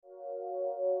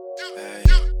Hey.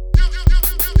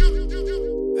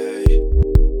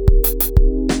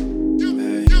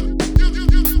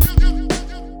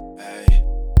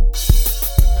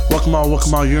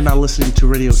 Welcome on. You're now listening to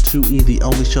Radio 2E, the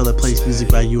only show that plays music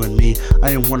by you and me.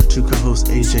 I am one of two co-hosts,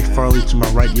 AJ Farley. To my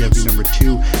right, you have your number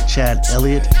two, Chad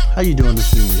Elliott. How you doing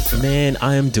this New Year, sir? Man,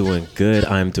 I am doing good.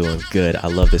 I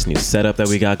love this new setup that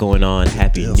we got going on.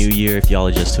 Happy New Year if y'all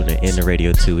are just tuning in to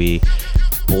Radio 2E.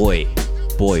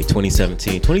 Boy,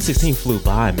 2016 flew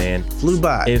by, man.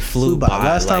 It flew by.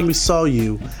 Last time we saw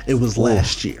you, it was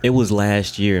last year. It was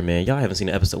last year, man. Y'all haven't seen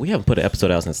an episode. We haven't put an episode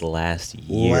out since last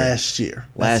year.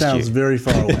 That sounds very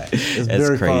far away. It's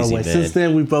very crazy, far away. man. Since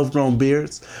then, we've both grown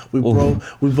beards. We've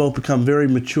both become very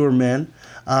mature men.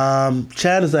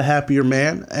 Chad is a happier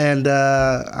man, and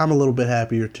I'm a little bit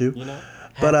happier too. You know?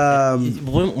 But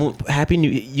Happy New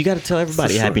Year. You got to tell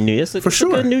everybody Happy New Year. It's a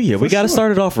good New Year. We got to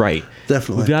start it off right.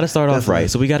 Definitely. We got to start off right.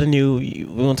 So we got we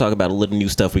want to talk about a little new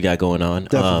stuff we got going on.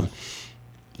 Definitely.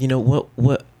 You know what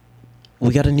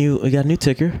we got a new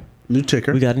ticker. New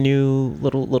ticker. We got a new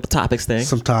little topics thing.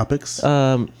 Some topics.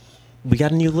 We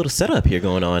got a new little setup here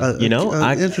going on.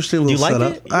 Interesting little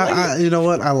setup. You know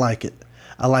what? I like it.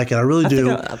 I really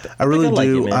do. I really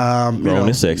do. Grown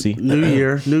and sexy. New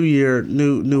year,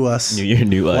 new us. New year,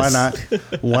 new us.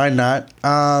 Why not?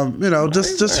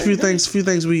 Just a few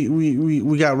things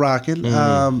we got rocking.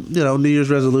 New Year's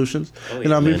resolutions.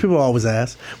 People always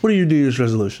ask, what are your New Year's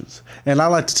resolutions? And I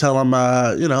like to tell them,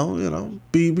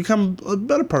 become a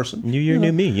better person. New year,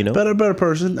 new me. Better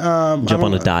person. Jump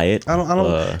on a diet.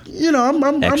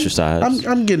 I'm exercise.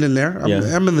 I'm getting in there.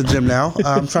 I'm in the gym now.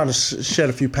 I'm trying to shed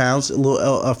a few pounds,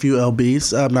 a few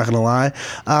lbs. I'm not gonna lie.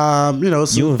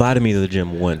 You invited me to the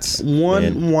gym once.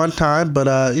 One time,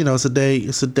 but it's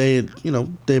a day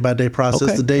by day process.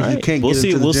 Okay. The days you can't get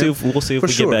into the gym. We'll see if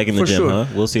we get back in the gym, huh?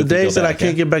 We'll see. The days that I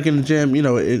can't get back in the gym,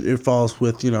 it falls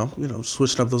with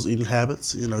switching up those eating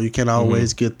habits. You can't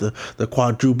always get the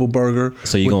quadruple burger.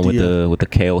 So you going with the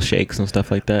kale shakes and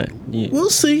stuff like that? Yeah. We'll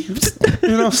see.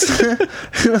 You know what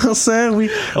I'm saying? We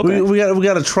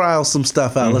got to trial some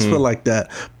stuff out. Let's put it like that.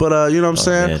 But you know what I'm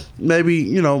saying? Man.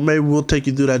 Maybe we'll take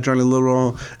you through that journey later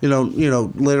on.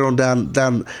 Later on down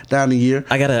the year.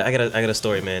 I got a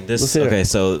story, man.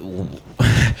 So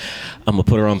I'm gonna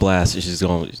put her on blast. She's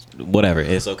going whatever.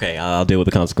 It's okay. I'll deal with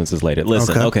the consequences later.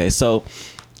 Listen, okay. So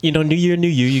New Year, new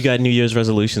you. You got New Year's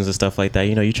resolutions and stuff like that.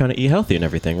 You're trying to eat healthy and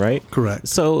everything, right? Correct.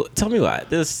 So tell me why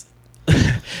this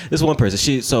one person.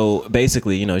 She does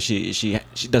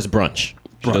brunch.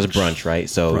 She does brunch, right?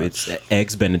 So it's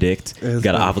eggs Benedict,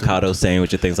 got an avocado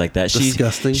sandwich and things like that.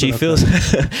 Disgusting. She feels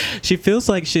she feels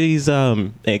like she's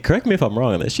and correct me if I'm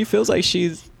wrong on this. She feels like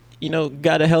she's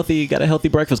got a healthy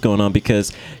breakfast going on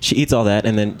because she eats all that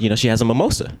and then she has a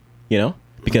mimosa,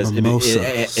 because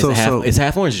it's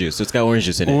half orange juice. So it's got orange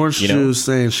juice in it. Orange juice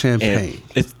and champagne.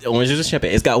 It's orange juice and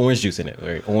champagne. It's got orange juice in it.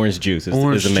 Right? Orange juice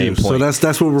is the main point. So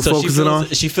that's what we're focusing on.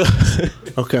 She feels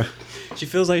okay. She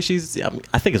feels like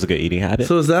I think it's a good eating habit.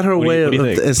 So is that her way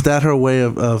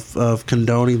of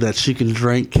condoning that she can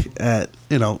drink at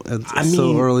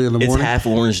so early in the morning? It's half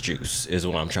orange juice is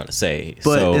what I'm trying to say.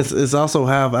 But it's also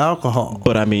half alcohol.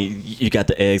 But you got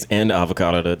the eggs and the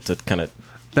avocado to kind of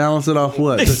balance it off.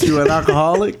 What? That you're an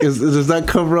alcoholic? Does that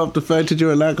cover up the fact that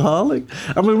you're an alcoholic?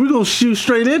 I mean, we're gonna shoot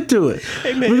straight into it.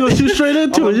 Hey, man. We're gonna shoot straight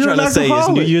into it. You're an alcoholic. Say is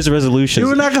New Year's resolutions.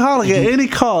 You're an alcoholic at any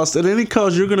cost. At any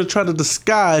cost, you're gonna try to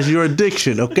disguise your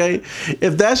addiction. Okay,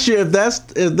 if that's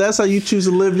how you choose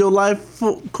to live your life,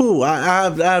 cool.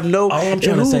 I have no. All I'm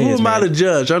trying to say who is, am I to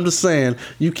judge? I'm just saying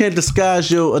you can't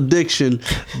disguise your addiction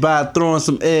by throwing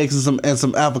some eggs and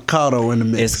some avocado in the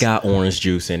mix. It's got orange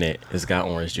juice in it.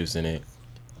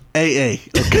 AA.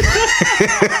 Okay.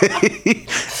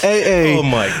 AA. Oh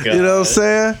my god. You know what I'm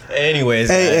saying? Anyways,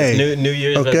 guys, New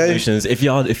Year's resolutions. If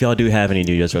y'all do have any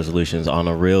New Year's resolutions on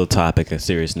a real topic, a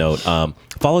serious note,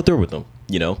 follow through with them.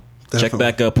 Definitely. Check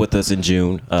back up with us in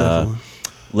June.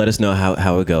 Let us know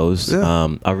how it goes.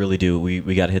 Yeah. I really do.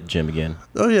 We got to hit the gym again.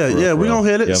 Oh yeah, we gonna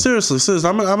hit it. Yeah. Seriously.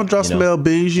 I'm gonna drop some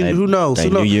LBs. Who knows?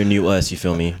 New year, new us. You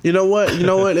feel me? You know what?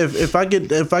 If I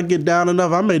get down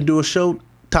enough, I may do a show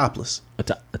topless.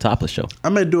 A topless show. I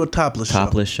may do a topless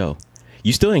show.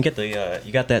 You still didn't get the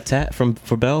you got that tat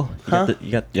for Bell?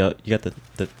 You got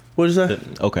the what is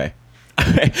that? Okay.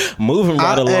 Moving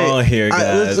right along here,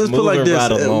 guys. Let's put it like this.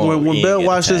 When Bell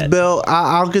watches Bell,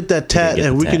 I'll get that tat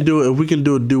and we can do it. We can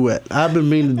do a duet. I've been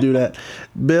meaning to do that.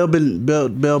 Bell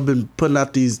been putting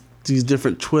out these these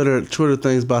different Twitter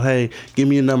things about, hey, give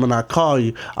me your number and I'll call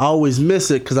you. I always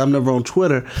miss it because I'm never on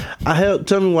Twitter.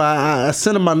 Tell me why I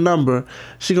sent her my number.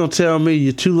 She gonna tell me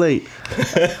you're too late.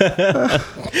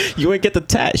 You ain't get the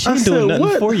tat. She ain't doing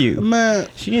nothing for you, man.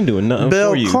 She ain't doing nothing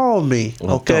Belle, for you. call me,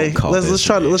 okay? Let's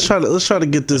try to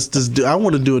get this. I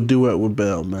want to do a duet with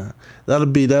Belle, man. That'll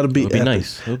be epic.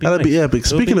 Nice. That'll be epic.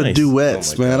 Speaking of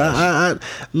duets, man, I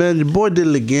man, your boy did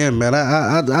it again, man.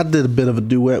 I did a bit of a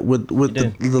duet with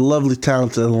the lovely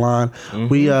talented Alon.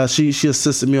 Mm-hmm. She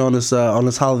assisted me on this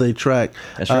holiday track.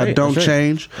 That's right. Don't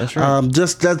Change. That's right.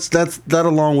 That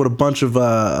along with a bunch of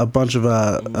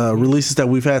releases that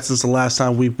we've had since the last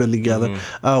time we've been together.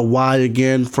 Mm-hmm. Why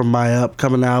again from my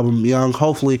upcoming album Young.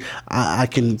 Hopefully I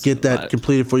can get that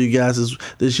completed for you guys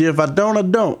this year. If I don't, I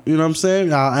don't. You know what I'm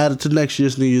saying? I'll add it to next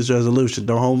year's New Year's resolution.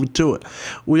 Don't hold me to it.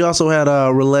 We also had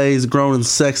Relays, Grown and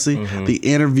Sexy, the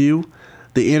interview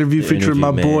featuring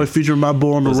my boy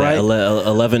on the right.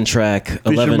 11 track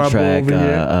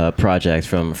project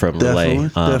from Relay.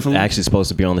 Definitely. Actually supposed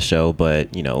to be on the show, but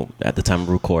at the time of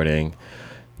recording,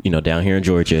 down here in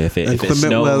Georgia, if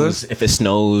it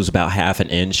snows about half an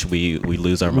inch, we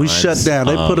lose our minds. We shut down.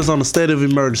 They put us on a state of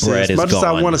emergency. As much as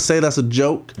I want to say that's a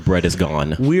joke, bread is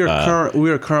gone. We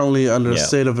are currently under a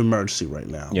state of emergency right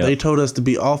now. Yep. They told us to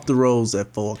be off the roads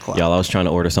at 4:00. Y'all, I was trying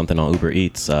to order something on Uber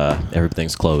Eats.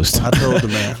 Everything's closed. I told the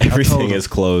man. Everything is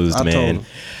closed, man.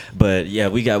 But yeah,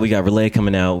 we got Relay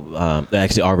coming out.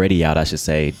 Actually, already out, I should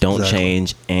say. Don't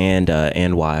Change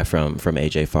and Why from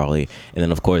AJ Farley, and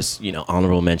then of course,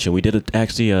 honorable mention. We did a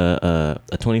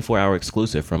 24-hour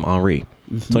exclusive from Henri.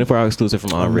 24-hour exclusive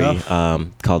from Henri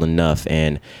called Enough,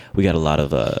 and we got a lot of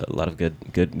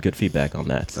good feedback on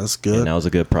that. That's good. And that was a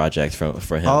good project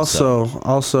for him. Also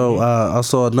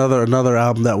another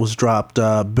album that was dropped.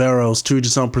 Barrows, To Each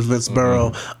His Own presents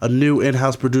Barrow, a new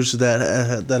in-house producer that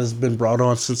has been brought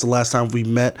on since the last time we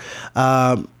met.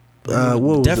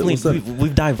 Definitely,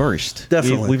 we've diversed.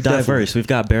 Definitely, we've diversed. We've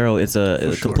got Barrow. It's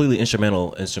a completely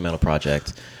instrumental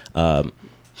project.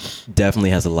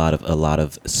 Definitely has a lot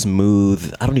of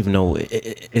smooth. I don't even know.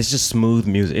 It's just smooth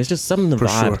music. It's just something to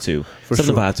vibe to.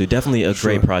 Definitely a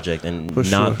great project, and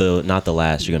not the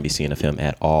last you're gonna be seeing of him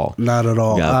at all. Not at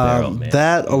all. Barrow,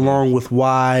 that along with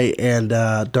Why and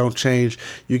Don't Change,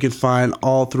 you can find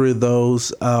all three of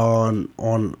those on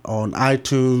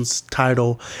iTunes,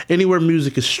 Tidal, anywhere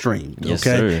music is streamed. Yes,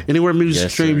 okay, sir. Anywhere music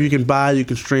is streamed, you can buy, you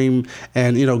can stream,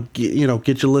 and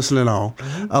get your listening on.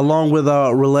 Along with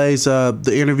Relays,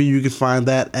 the interview, you can find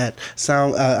that at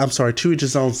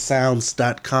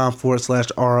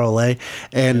toeachhisownsounds.com/RLA.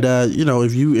 And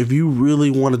if you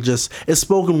really want to it's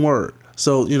spoken word.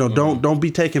 So don't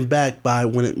be taken back by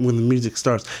when the music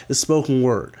starts. It's spoken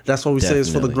word. That's why we say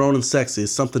it's for the grown and sexy.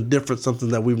 It's something different, something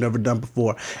that we've never done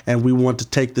before, and we want to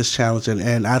take this challenge,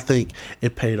 and I think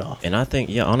it paid off. And I think,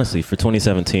 honestly, for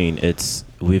 2017,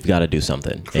 we've got to do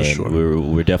something. For sure.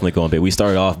 We're definitely going big. We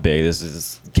started off big.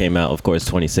 This came out, of course,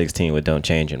 2016 with Don't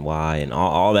Change and Why, and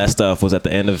all that stuff was at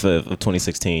the end of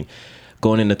 2016.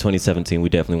 Going into 2017, we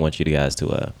definitely want you guys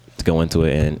to go into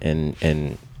it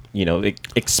and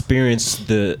experience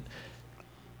the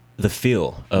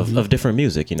feel of different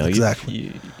music.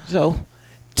 Exactly. So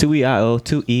 2EIO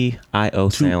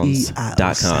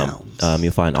sounds.com.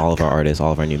 You'll find all of our artists,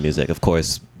 all of our new music. Of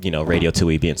course, Radio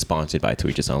 2E being sponsored by To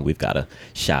Each His Own, we've got to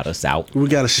shout us out. We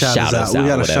got to shout us out. We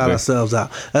got to shout ourselves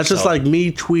out. That's just like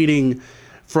me tweeting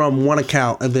from one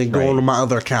account and then going to my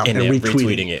other account and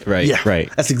retweeting it. Right. Yeah, right.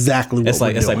 That's exactly what we're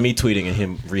doing. It's like me tweeting and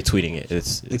him retweeting it.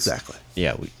 It's exactly.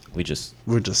 Yeah, we're tweeting.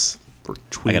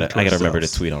 I gotta remember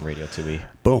to tweet on Radio 2E.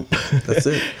 Boom. That's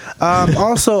it.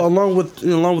 Also, along with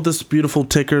this beautiful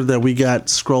ticker that we got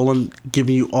scrolling,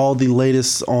 giving you all the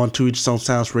latest on To Each His Own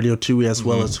Sounds Radio 2E, as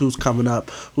well as who's coming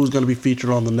up, who's going to be featured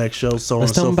on the next show, so on and so forth.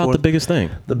 Let's tell them about the biggest thing.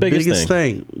 The biggest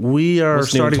thing. We are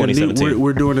starting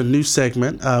we're doing a new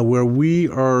segment where we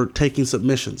are taking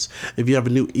submissions. If you have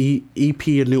a new EP,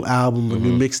 a new album, a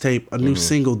new mixtape, a new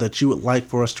single that you would like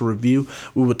for us to review,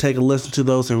 we will take a listen to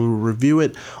those and we will review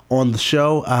it on the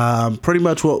show. Pretty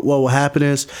much what will happen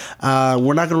is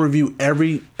we're not going to review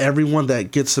everyone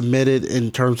that gets submitted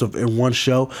in terms of in one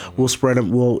show. We'll spread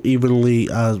them. We'll evenly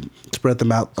spread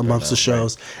them out amongst the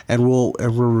shows, and we'll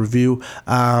review.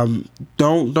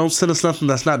 Don't send us something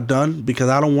that's not done, because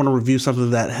I don't want to review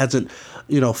something that hasn't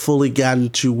fully gotten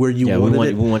to where you wanted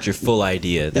it. We want your full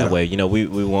idea. That way,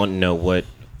 we want to know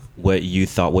what you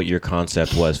thought, what your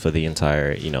concept was for the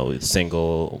entire, you know,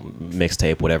 single,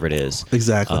 mixtape, whatever it is.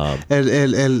 Exactly.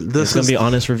 And this it's gonna be an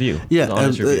honest review. Yeah,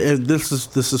 and this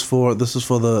is for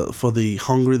the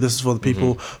hungry. This is for the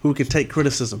people who can take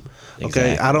criticism.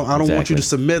 Okay, I don't want you to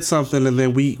submit something and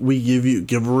then we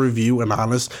give a review, an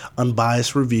honest,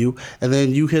 unbiased review, and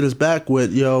then you hit us back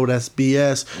with, yo, that's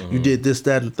BS. You did this,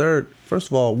 that, and third. First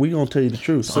of all, we gonna tell you the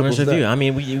truth. Honest review. I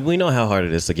mean, we know how hard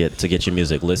it is to get your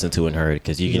music listened to and heard,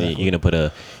 because you're gonna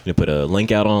put a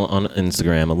link out on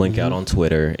Instagram, a link out on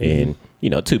Twitter, and you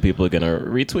know 2 people are gonna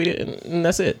retweet it, and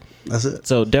that's it. That's it.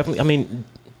 So definitely, I mean,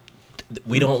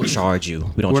 we don't charge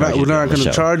you. We're not going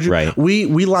to charge you. Right.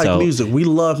 We like music. We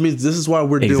love music. This is why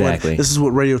we're doing. This is what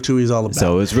Radio 2E is all about.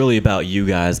 So it's really about you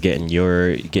guys getting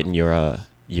your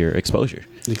exposure.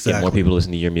 Exactly. Get more people to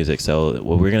listen to your music. So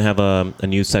we're going to have a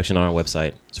new section on our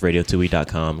website. It's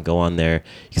radio2e.com. Go on there.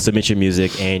 You can submit your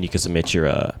music, and you can submit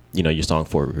your your song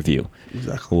for review.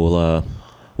 Exactly.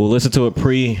 We'll listen to it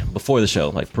before the show,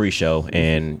 like pre-show,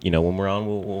 and you know when we're on,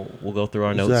 we'll go through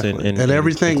our notes and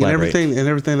everything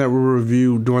that we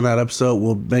review during that episode.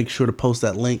 We'll make sure to post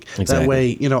that link. Exactly. That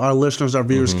way, you know, our listeners, our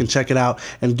viewers can check it out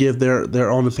and give their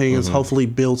own opinions. Hopefully,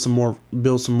 build some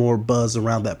more buzz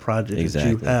around that project that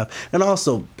you have. And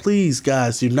also, please,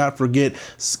 guys, do not forget,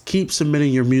 keep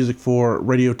submitting your music for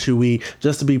Radio 2E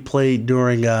just to be played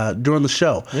during the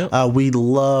show. Yep. We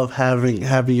love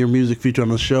having your music featured on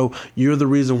the show. You're the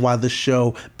reason why this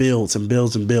show builds and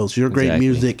builds and builds. Your great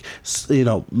music, you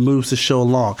know, moves the show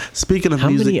along. Speaking of how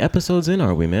music, many episodes in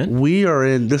are we, man? We are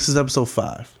in. This is episode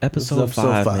 5. Episode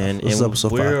 5, man. And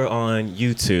we're on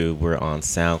YouTube. We're on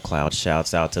SoundCloud.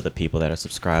 Shouts out to the people that are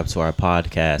subscribed to our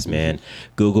podcast, man.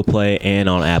 Google Play and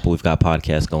on Apple. We've got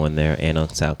podcasts going there, and on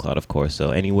SoundCloud, of course.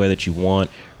 So anywhere that you want,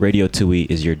 Radio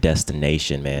 2E is your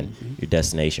destination, man. Your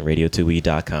destination,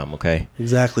 radio2e.com. Okay.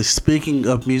 Exactly. Speaking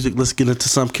of music, let's get into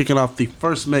some. Kicking off the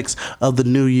first mix of the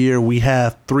new year, we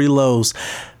have 3 Lows.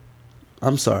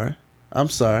 I'm sorry.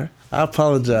 I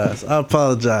apologize.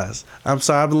 I'm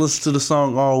sorry. I've been listening to the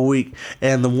song all week,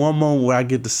 and the one moment where I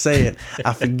get to say it,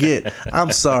 I forget.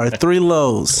 I'm sorry. 3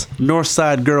 Lows,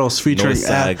 Northside Girls featuring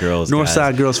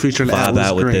Northside Girls featuring Vibe Atlas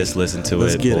out with Green. this. Listen to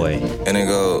Let's it, get boy. it. And it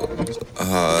go,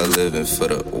 living for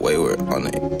the wayward on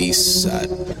the east side.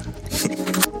 Let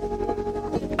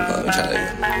me try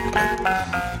that again.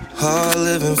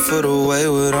 Living for the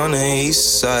wayward on the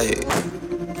east side.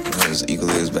 It's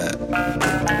equally as bad.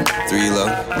 3 Low,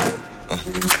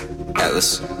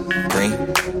 Atlas Green,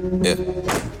 yeah.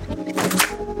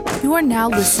 You are now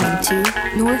listening to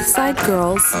Northside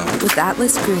Girls with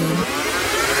Atlas Green.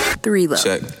 3 Low.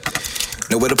 Check.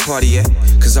 Know where the party at?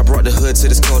 Cause I brought the hood to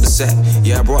this cul-de-sac.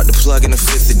 Yeah, I brought the plug and the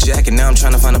 5th of Jack, and now I'm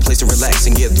trying to find a place to relax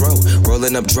and get throw.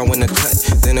 Rolling up, drawing the cut.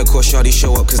 Then of course shawty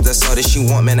show up, cause that's all that she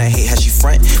want. Man, I hate how she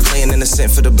front. Playing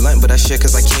innocent for the blunt, but I share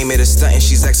cause I came here to stunt. And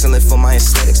she's excellent for my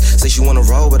aesthetics. Say she wanna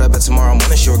roll, but I bet tomorrow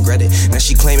morning she'll regret it. Now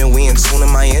she claiming we in tune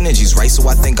and my energy's right,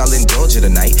 so I think I'll indulge her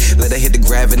tonight. Let her hit the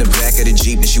grab in the back of the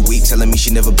Jeep, and she weak, telling me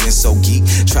she never been so geek.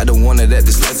 Tried to warn her that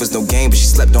this life was no game, but she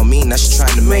slept on me, now she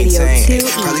trying to maintain.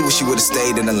 Probably wish she would've stayed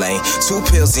in the lane. 2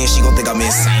 pills in, she gon' think I'm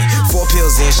insane. 4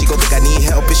 pills in, she gon' think I need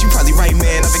help, and she probably right,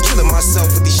 man. I've been killing myself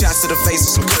with these shots to the face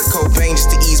with some Kurt Cobain just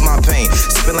to ease my pain.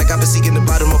 Sipping like I've been seeking the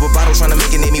bottom of a bottle, trying to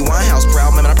make an Amy Winehouse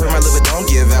proud. Man, I pray my liver don't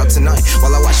give out tonight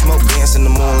while I watch smoke dance in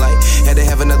the moonlight. Had to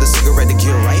have another cigarette to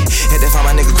get right. Had to find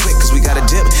my nigga quick, cause we got a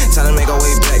dip. Time to make our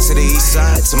way back to the east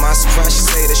side. To my surprise, she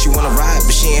say that she wanna ride,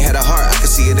 but she ain't had a heart, I could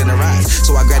see it in her eyes.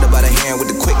 So I grabbed her by the hand with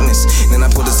the quickness. Then I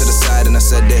pulled her to the side and I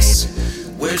said this: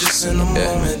 we're just in the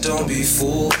moment, don't be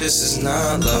fooled, this is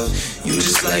not love. You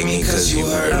just like me cause you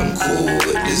heard I'm cool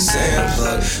with this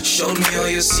plug. Showed me all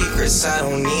your secrets, I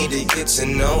don't need to get to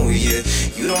know you.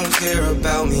 You don't care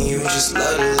about me, you just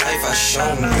love the life I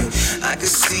shown you. I can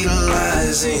see the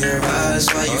lies in your eyes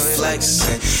while you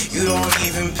flexing. You don't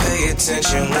even pay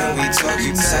attention when we talk,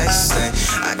 you texting.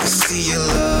 I can see your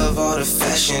love, all the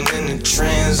fashion and the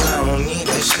trends. I don't need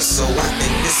that shit, so I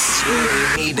think this is where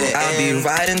we need to end. I'll be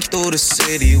riding through the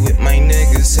city with my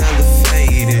niggas hella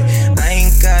faded. I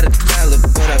ain't got a dollar,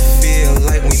 but I feel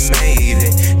like we made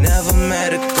it. Never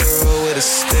met a girl with a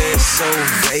stare so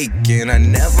vacant. I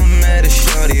never met a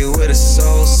shorty with a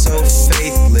soul so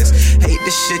faithless. Hate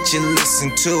the shit you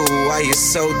listen to, why you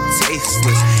so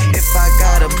tasteless. If I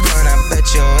got a blunt, I bet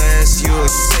your ass you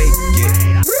would take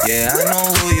it. Yeah, I know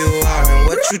who you are and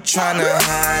what you tryna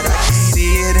hide. I can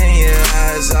see it in your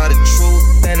eyes, all the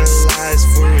truth and the lies,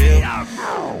 for real.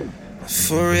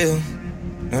 For real,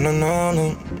 no.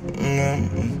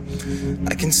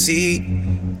 I can see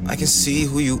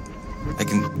who you,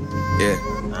 yeah.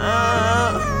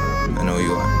 I know who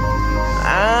you are.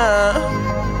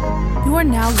 You are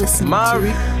now listening Mari.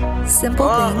 to Simple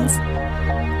Things,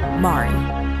 Mari.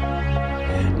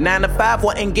 9 to 5,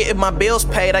 wasn't getting my bills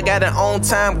paid. I got an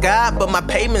on-time guy, but my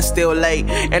payment's still late.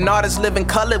 And artists live in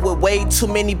color with way too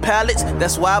many palettes.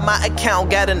 That's why my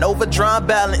account got an overdrawn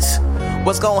balance.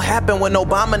 What's gonna happen when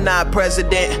Obama not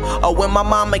president? Or when my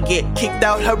mama get kicked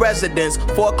out her residence?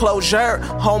 Foreclosure,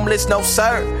 homeless, no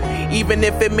sir. Even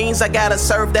if it means I gotta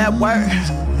serve that word.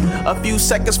 A few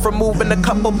seconds from moving a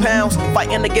couple pounds.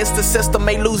 Fighting against the system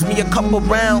may lose me a couple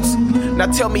rounds. Now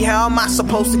tell me, how am I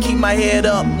supposed to keep my head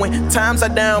up when times are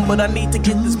down, but I need to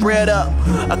get this bread up?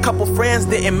 A couple friends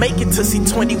didn't make it to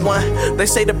C21. They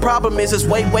say the problem is it's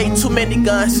way too many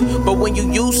guns. But when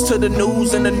you used to the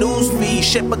news and the news feed,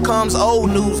 shit becomes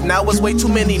old news. Now it's way too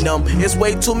many of them. It's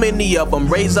way too many of them.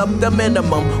 Raise up the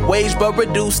minimum wage but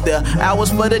reduce the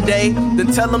hours for the day.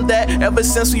 Then tell them that ever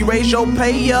since we raised your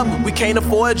pay up, we can't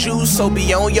afford you, so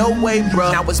be on your way,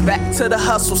 bro. Now it's back to the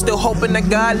hustle, still hoping that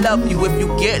God love you. If you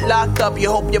get locked up, you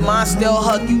hope your mind still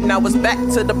hug you. Now it's back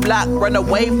to the block, run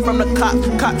away from the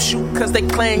cops shoot cause they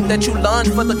claim that you lunge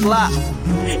for the Glock.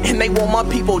 And they want my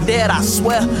people dead, I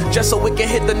swear, just so we can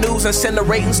hit the news and send the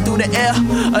ratings through the air.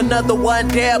 Another one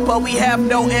dead, but we have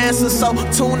no answer, so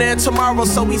tune in tomorrow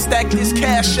so we stack this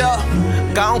cash up.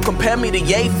 God don't compare me to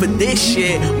Ye for this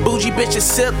shit. Bougie bitches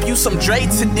sip you some Dre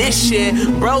to this shit.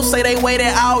 Bro say they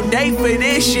waited all day for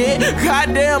this shit.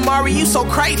 Goddamn, Mari, you so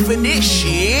cray for this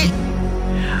shit.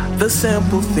 The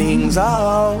simple things are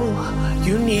all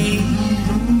you need,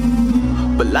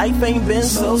 but life ain't been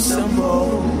so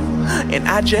simple. And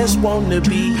I just wanna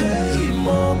be,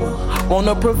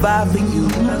 wanna provide for you.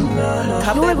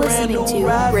 You're listening to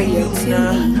Radio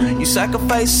 2B. You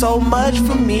sacrifice so much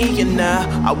for me, and now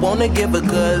I wanna give a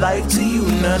good life to you.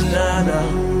 Nah, nah, nah.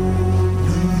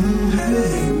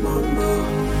 Hey, mama,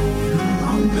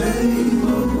 I'm paid,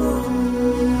 mama.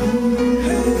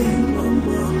 Hey,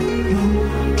 mama,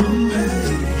 I'm paid.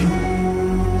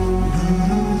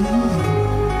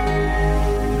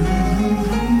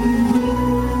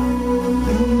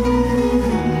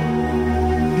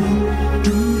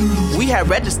 We had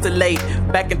registered late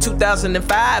back in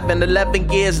 2005, and 11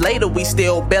 years later we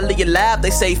still barely alive. They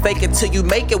say fake it till you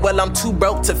make it. Well, I'm too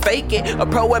broke to fake it. A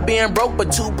pro at being broke,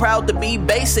 but too proud to be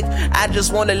basic. I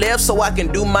just wanna live so I can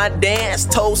do my dance.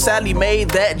 Told Sally Mae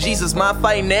that Jesus my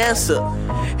financer.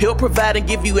 He'll provide and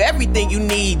give you everything you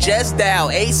need. Just dial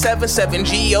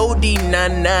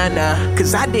 877-GOD-999.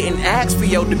 Cause I didn't ask for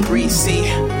your degree, see.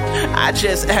 I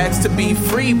just asked to be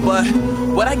free, but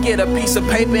would I get a piece of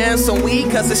paper and some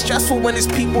weed? Cause it's stressful when there's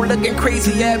people looking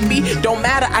crazy at me. Don't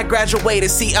matter, I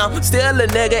graduated. See, I'm still a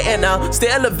nigga and I'm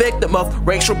still a victim of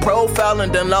racial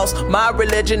profiling. Done lost my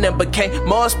religion and became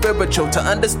more spiritual to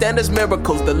understand his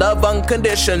miracles. The love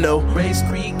unconditional. Race,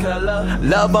 creed, color.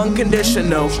 Love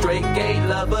unconditional. Straight gay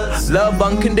lovers. Love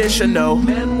unconditional.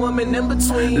 Man, woman in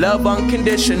between. Love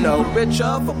unconditional. Rich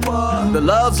or for poor. The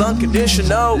love's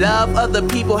unconditional. Love other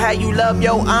people how you love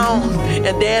your own.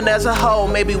 And then as a whole,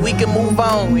 maybe we can move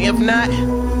on. If not,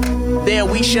 then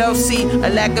we shall see a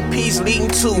lack of peace leading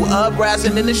to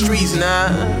uprising in the streets. Nah,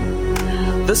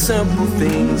 the simple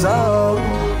things are all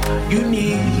you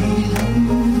need,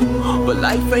 but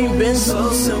life ain't been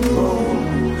so simple.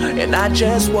 And I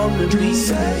just wanna be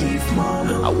safe,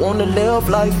 mama. I wanna live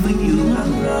life for you.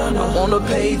 I wanna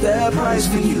pay that price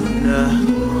for you, nah.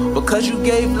 Because you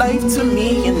gave life to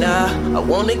me, and I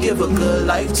wanna give a good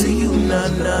life to you, nah,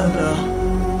 nah, nah.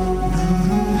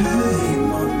 Hey,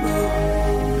 mama,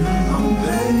 I'm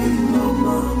paid,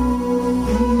 mama.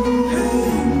 Hey,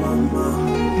 mama,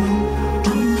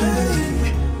 I'm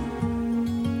paid.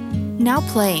 Now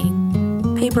playing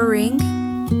Paper Ring,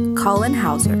 Colin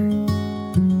Hauser.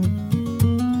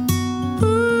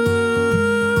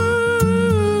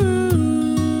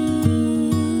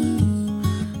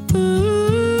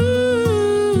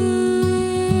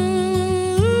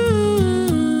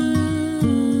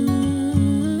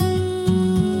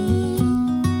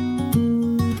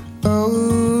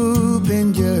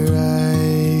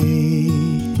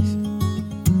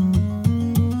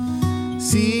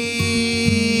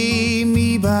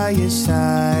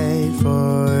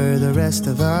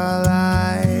 Of our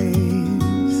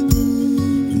lives,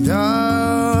 and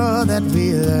all that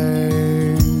we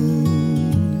learn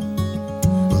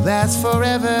will last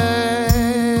forever.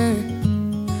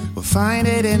 We'll find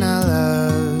it in our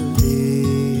love,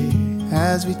 dear,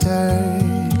 as we turn.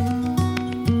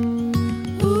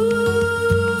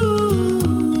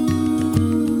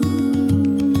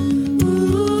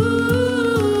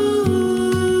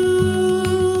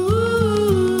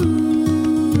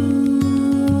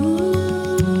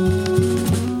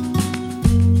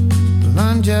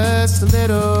 Just a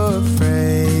little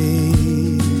afraid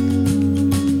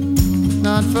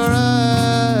not for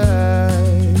us,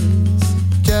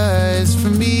 just for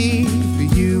me. For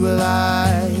you will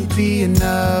I be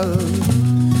enough.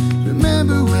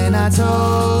 Remember when I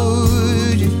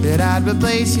told you that I'd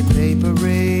replace your paper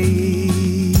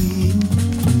rain?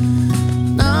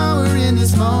 Now we're in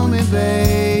this moment,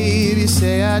 babe. You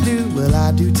say I do, well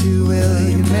I do too. Will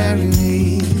you marry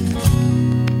me?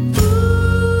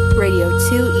 Radio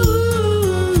 2E.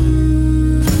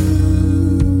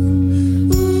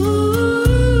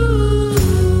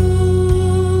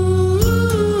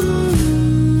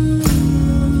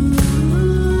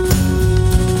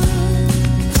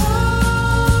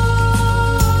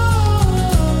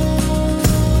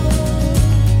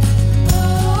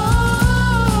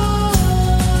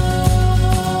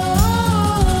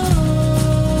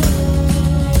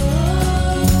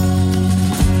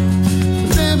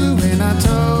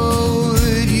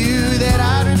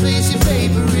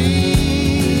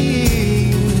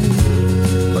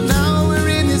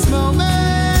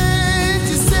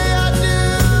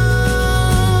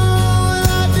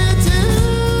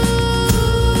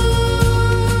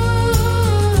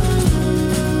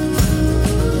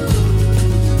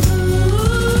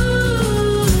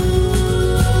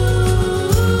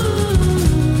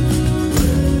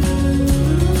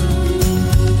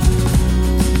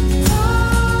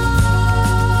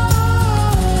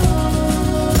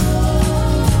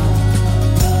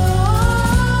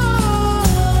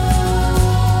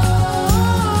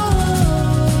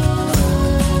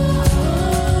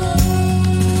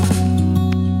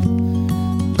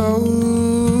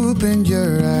 Open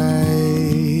your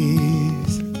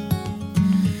eyes,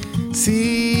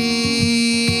 see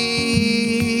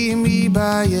me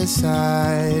by your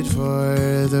side for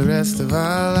the rest of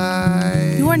our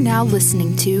lives. You are now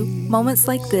listening to Moments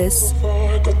Like This,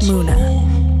 Muna.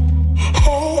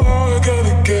 Oh, I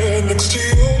gotta get next to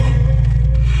you,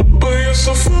 but you're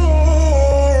so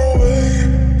far away,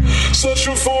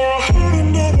 searching for a heart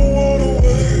another one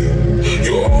away.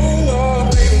 You're all I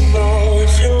need now.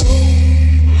 If you knew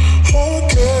I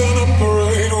can't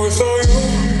operate without you,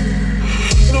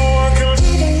 no, I can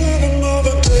never live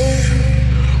another day.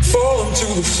 Fall into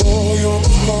the fall, you're my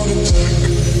heart attack.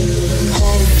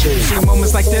 In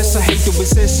moments like this, I hate to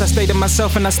resist. I stay to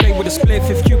myself and I stay with a spliff.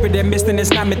 If Cupid had missed, then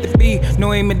it's not meant to be.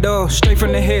 No aim at all, straight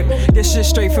from the hip. This shit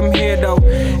straight from here though.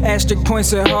 Asterisk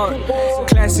points at heart,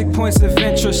 classic points of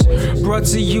interest. Brought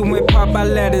to you in part by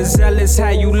letters. Zealous how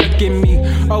you look at me.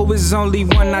 Always only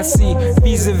one I see.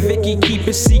 Visa Vicky, keep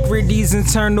it secret. These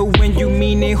internal when you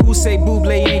mean it. Who say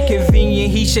Buble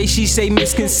inconvenient? He say, she say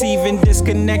misconceiving.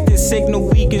 Disconnected signal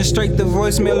weakened. Straight the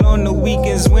voicemail on the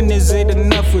weekends. When is it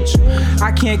enough with you?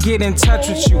 I can't get in touch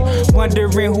with you.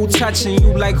 Wondering who touching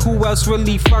you. Like who else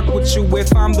really fuck with you?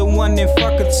 If I'm the one, then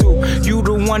fuck her too. You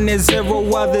the one, there's zero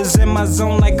others in my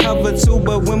zone like cover two.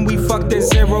 But when we fuck, there's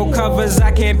zero covers.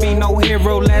 I can't be no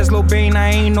hero. Laszlo Bane,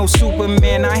 I ain't no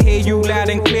Superman. I hear you loud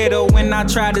and clear though. When I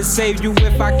try to save you,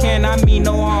 if I can, I mean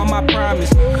no harm, I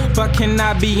promise. But can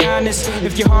I be honest?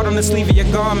 If your heart on the sleeve of your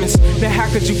garments, then how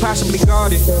could you possibly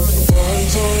guard it?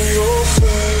 Eyes on your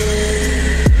face,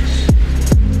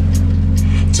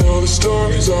 tell the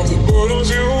stories of the burdens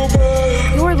you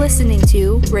bear. You're listening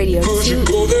to Radio Could you 2E.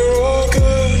 go there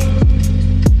again?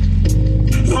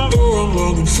 And though I'm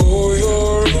longing for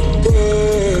your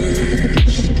embrace,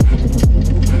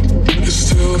 it's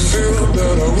still a feeling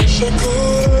that I wish I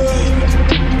could.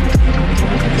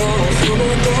 Now I feel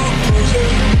like I'm crazy.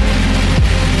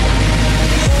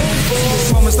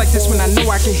 It's moments like this when I know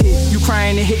I can hit. You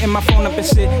crying and hitting my phone up and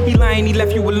shit. He lying, he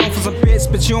left you alone for some bits,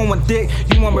 but you don't want dick,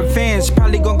 you want revenge.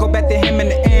 Probably gonna go back to him in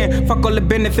the end. Fuck all the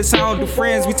benefits, I don't do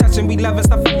friends. We touching, we loving,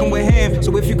 stop fucking with him.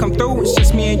 So if you come through, it's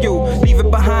just me and you. Leave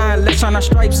it behind, let's shine our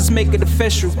stripes, let's make it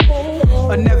official.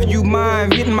 Or never you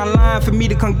mind, hitting my line for me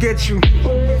to come get you.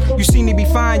 You seen me be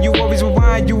fine, you always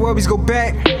rewind, you always go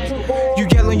back. You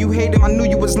yelling, you hate him, I knew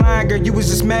you was lying, girl, you was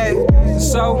just mad.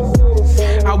 So,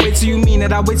 I wait till you mean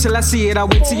it, I wait till I see it, I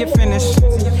wait till you finish.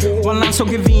 Well, I'm so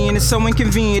convenient, it's so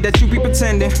inconvenient that you be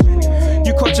pretending.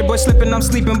 You caught your boy slipping, I'm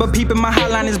sleeping, but peeping, my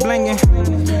hotline is blinging.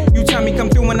 You tell me come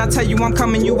through when I tell you I'm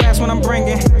coming, you ask what I'm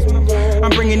bringing.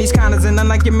 I'm bringing these condoms, and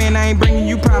unlike your man, I ain't bringing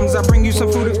you problems. I bring you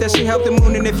some food if that shit help the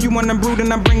moon, and if you want them brewed,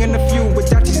 then I'm bringing a few. With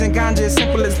Dutchies and ganja, as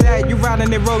simple as that. You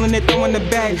riding it, rolling it, throwing it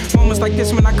back. Moments like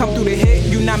this when I come through the hit,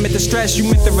 you not meant to stress, you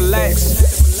meant to relax.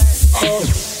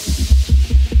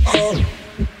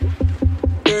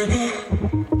 Baby,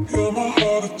 you're my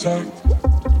heart attack.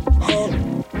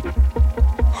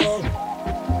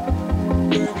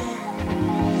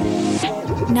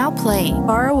 Now playing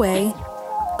Far Away,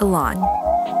 Elon.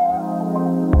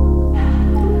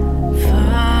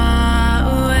 Far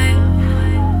away,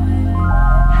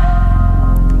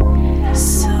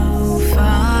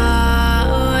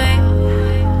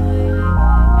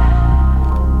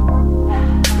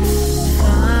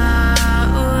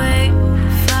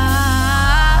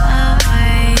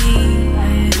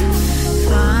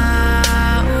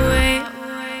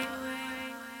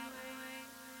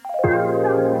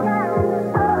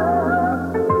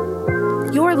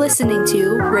 listening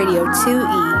to Radio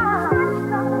 2E.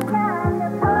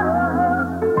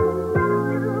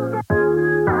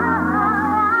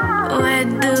 Where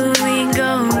do we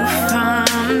go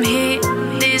from here?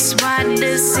 This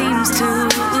water seems too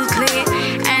clear,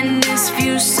 and this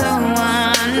view so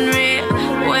unreal.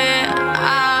 Where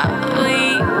are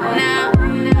we now?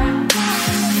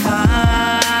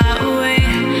 Far away,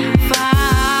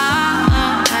 far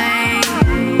away.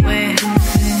 We're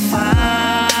far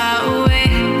away,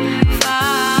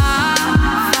 far,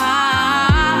 far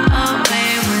away.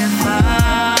 We're far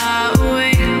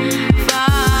away,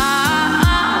 far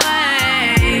away.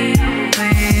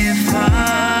 We're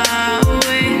far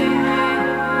away.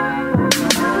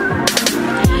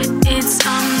 It's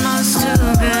almost too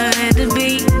good to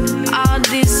be. All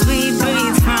this we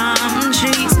breathe from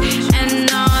trees, and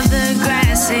all the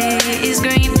grass is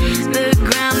green. The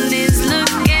ground is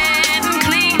looking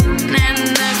clean, and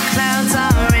the clouds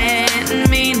are red and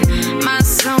mean. My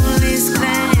soul is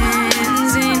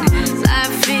cleansing.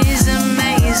 Life is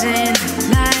amazing.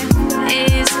 Life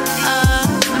is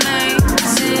amazing.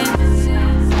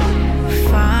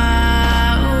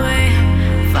 Far away,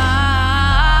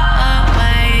 far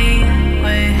away,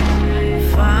 way,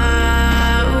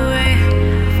 far away,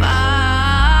 far,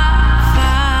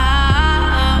 far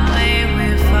away,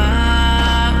 we're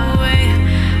far away,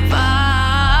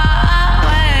 far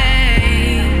away,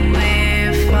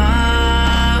 we're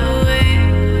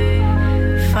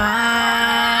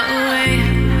far away.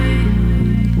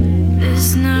 This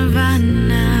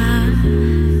nirvana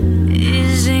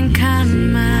isn't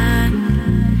common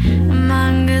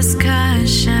among us,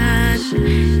 caution.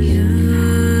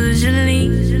 Usually,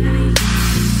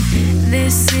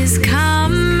 this is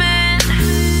common.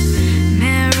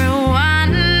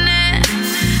 Marijuana,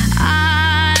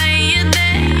 are you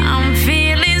there? I'm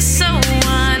feeling so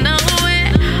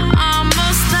unaware,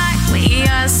 almost like we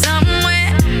are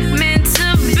somewhere meant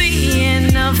to be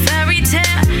in a fairy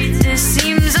tale. This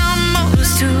seems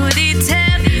almost too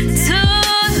detailed, too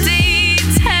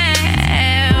detailed.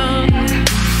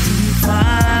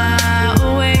 Far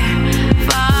away,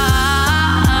 far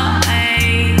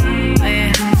away,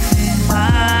 we're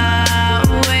far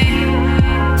away,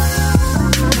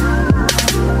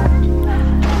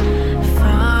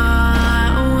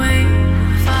 far away,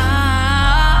 far away,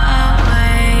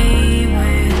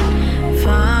 we're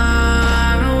far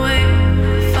away,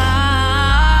 far,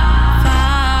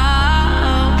 far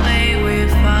away, we're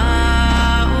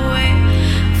far away,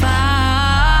 far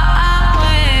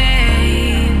away,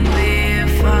 we're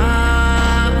far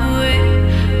away,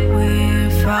 we're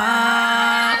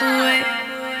far away.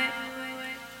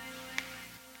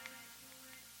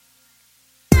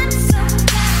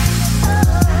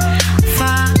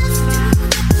 Far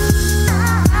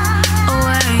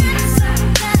away,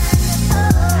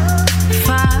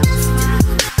 far,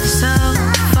 so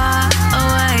far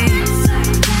away,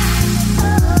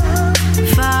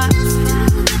 far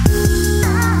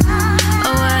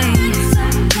away,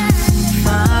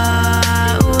 far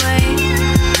away,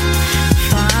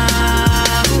 far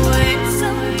away.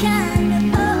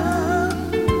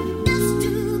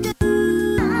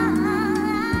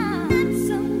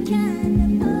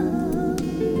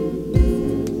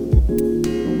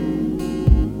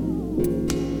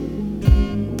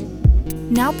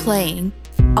 Now playing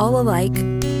All Alike,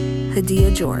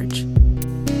 Hadia George.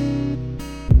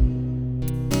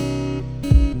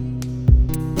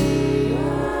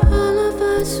 All of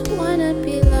us wanna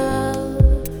be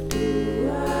loved.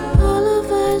 All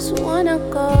of us wanna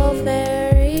go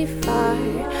very far.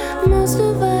 Most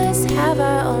of us have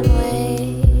our own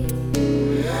way.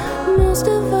 Most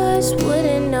of us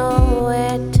wouldn't know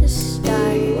where to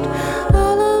start.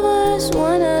 All of us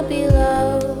wanna be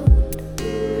loved.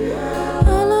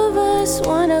 All of us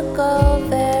wanna go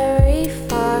very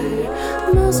far.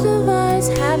 Most of us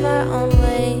have our own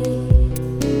way.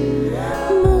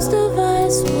 Most of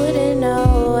us wouldn't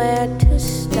know where to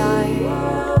start.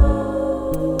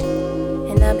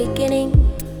 In the beginning,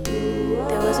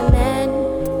 there was a man.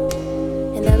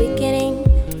 In the beginning,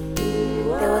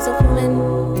 there was a woman.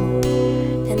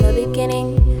 In the beginning,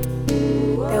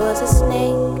 there was a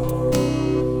snake.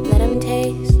 Let him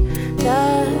taste the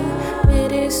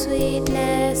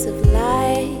bittersweetness of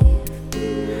life.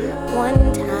 One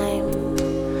time,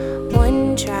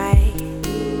 one try.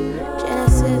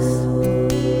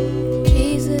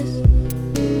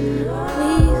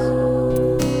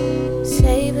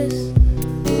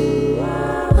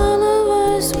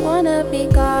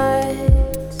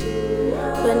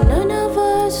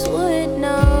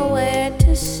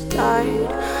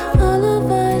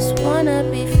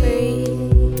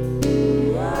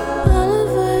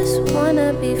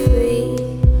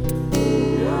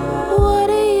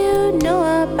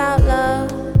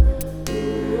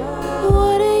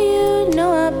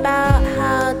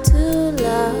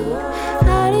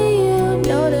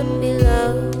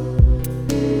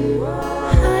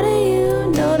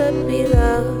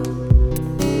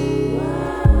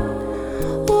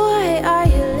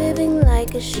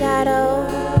 like a shadow.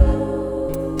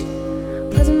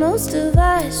 'Cause most of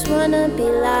us wanna be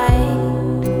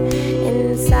light.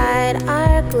 Inside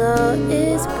our glow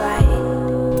is bright.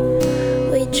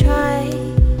 We try.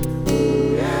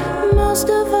 Most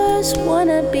of us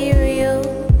wanna be real.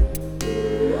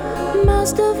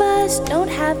 Most of us don't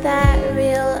have that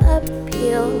real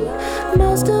appeal.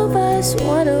 Most of us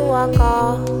wanna walk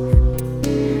off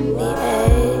the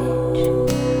edge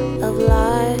of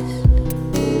lost.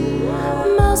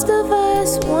 Most of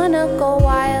us wanna go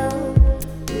wild.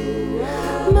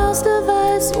 Most of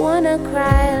us wanna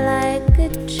cry like a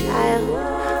child.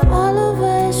 All of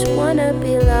us wanna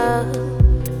be loved.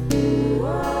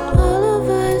 All of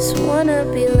us wanna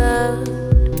be loved.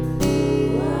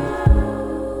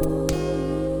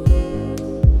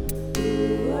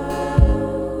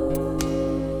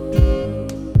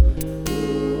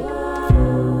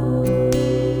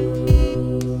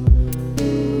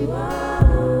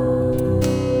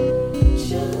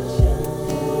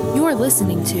 You're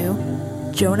listening to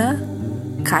Jonah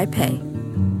Kai-Pei.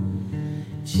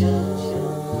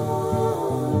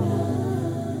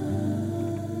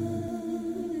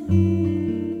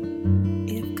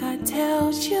 If God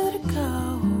tells you to go,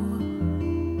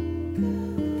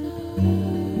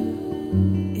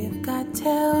 if God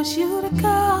tells you to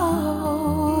go,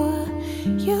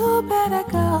 you better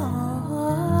go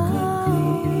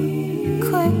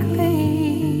quickly.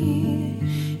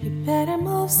 You better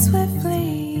move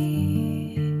swiftly.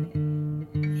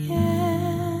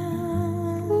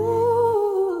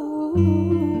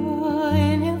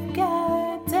 And if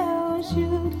God tells you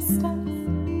to stop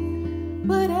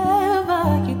whatever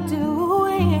you're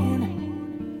doing,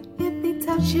 if He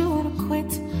tells you to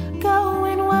quit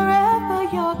going wherever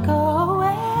you're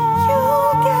going, you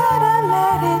gotta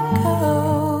let it go.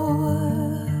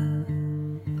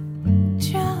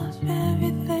 Drop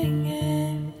everything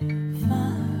and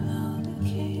follow the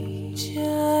key.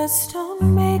 Just don't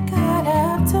make God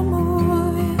have to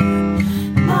move it.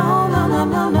 No, no, no,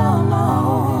 no, no, no.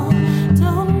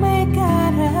 Don't make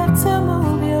God have to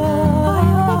move you. Or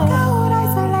you'll be cold,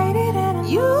 isolated, and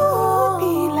you'll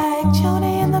be like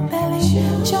Jonah in the belly,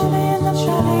 Jonah in the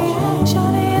belly,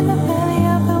 Jonah in the belly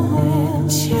of the whale.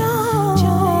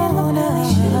 Jonah in the belly,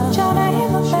 Jonah in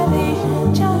the belly,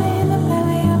 Jonah in the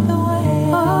belly of the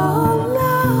whale. Oh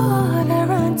Lord, I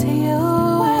run to you.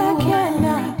 Where can I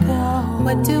go?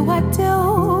 What do I do?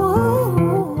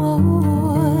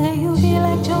 You be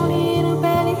like Jonah in the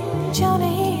belly, Jonah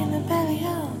in the belly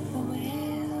of the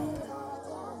whale.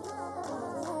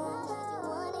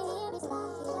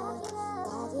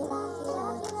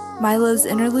 Milo's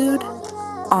interlude,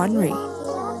 Henri.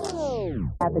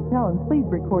 At the tone, please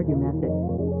record your message.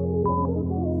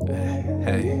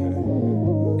 Hey,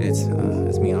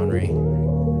 it's me, Henri.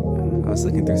 I was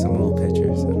looking through some old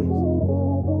pictures.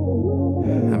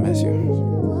 I miss you.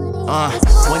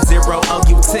 10OUT,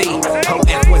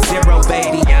 OF10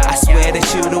 baby. I swear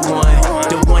that you the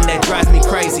one that drives me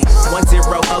crazy.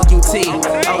 10OUT,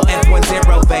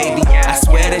 OF10 baby. I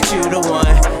swear that you the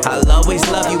one. I'll always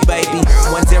love you, baby.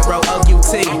 10OUT,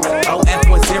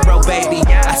 OF10 baby.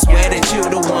 I swear that you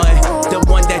the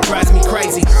one that drives me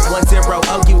crazy. 10OUT,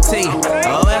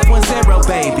 OF10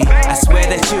 baby. I swear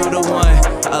that you the one.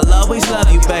 I'll always love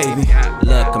you, baby.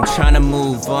 Look, I'm trying to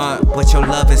move on, but your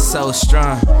love is so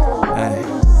strong.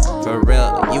 For real,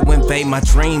 you invade my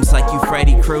dreams like you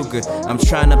Freddy Krueger. I'm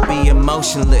trying to be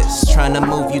emotionless, trying to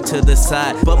move you to the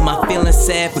side, but my feelings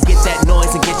sad. Forget that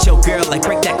noise and get your girl, like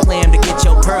break that clam to get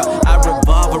your pearl. I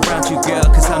revolve around you, girl,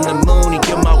 cause I'm the moon and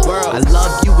you're my world. I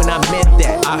love you and I meant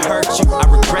that. I hurt you, I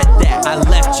regret that. I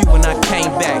left you when I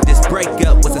came back. This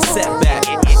breakup was a setback.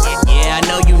 Yeah, I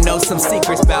know you know some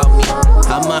secrets about me.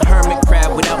 I'm a hermit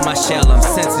crab without my shell, I'm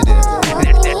sensitive.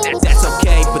 That's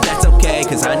okay, but that's okay,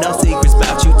 cause I know secrets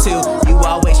about you too. You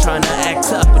always trying to act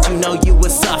tough, but you know you a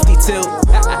softie too.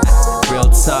 Real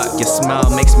talk, your smile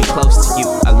makes me close to you.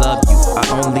 I love you, I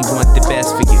only want the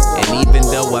best for you. And even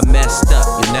though I messed up,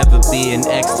 you'll never be an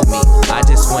ex to me. I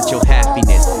just want your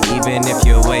happiness, even if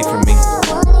you're away from me.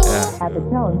 At the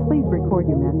tone, please record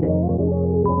your message.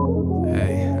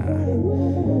 Hey,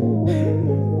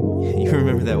 you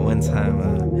remember that one time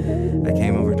I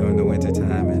came over during the winter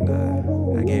time and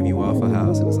I gave you Waffle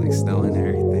House. It was like snow and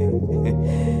everything.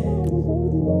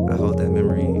 I hold that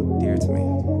memory dear to me.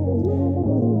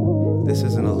 This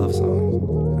isn't a love song.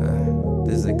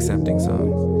 This is an accepting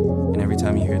song. And every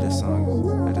time you hear this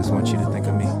song, I just want you to think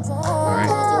of me. Alright?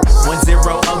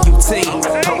 10OUT,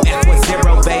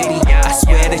 OF10 baby. I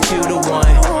swear that you the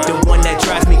one that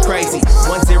drives me crazy.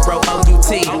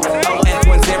 10OUT,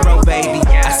 OF10 baby.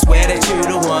 I swear that you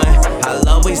the one. I'll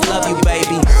always love you,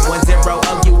 baby.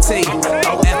 10OUT,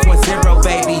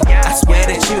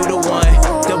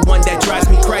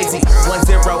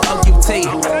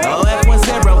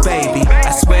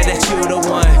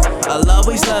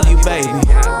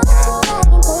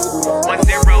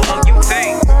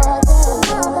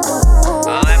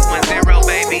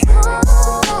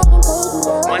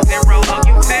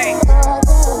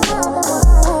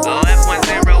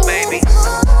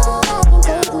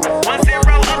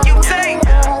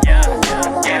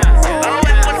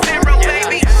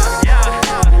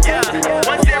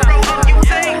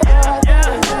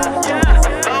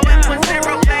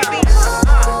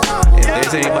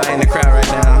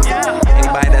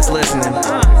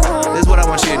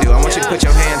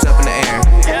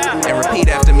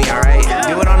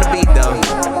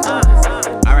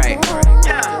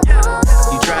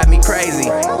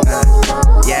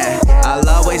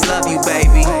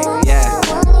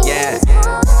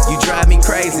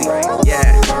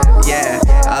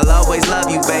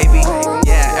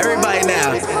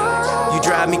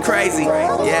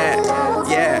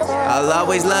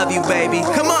 always love you, baby.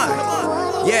 Come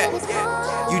on.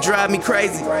 Yeah. You drive me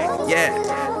crazy.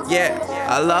 Yeah.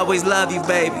 I'll always love you,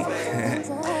 baby.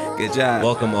 Good job.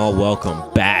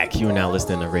 Welcome back. You are now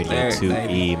listening to Radio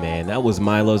 2E, man. That was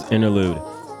Milo's Interlude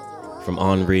from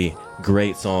Henri.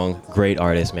 Great song, great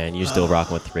artist, man. You're still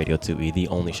rocking with Radio 2E, the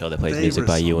only show that plays music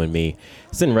by you and me.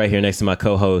 Sitting right here next to my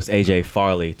co-host, AJ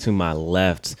Farley, to my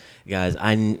left. Guys,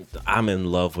 I'm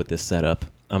in love with this setup.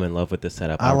 I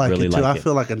like really it too. like I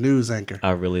feel like a news anchor.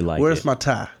 I really like Where's it. my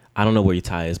tie? I don't know where your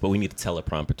tie is, but we need a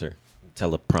teleprompter.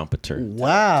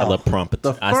 Wow.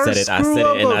 Teleprompter. I said it,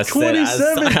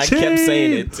 I kept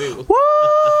saying it too.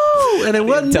 Woo! And it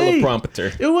wasn't me.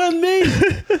 Teleprompter. It wasn't me.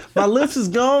 My lips is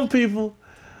gone, people.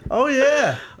 Oh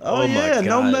yeah. Oh yeah.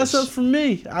 No mess ups from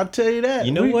me. I'll tell you that.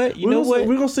 You know what? We're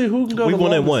gonna see who can go the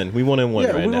longest. We 1-1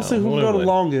 right now. We're gonna see who can go the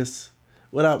longest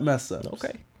without mess ups.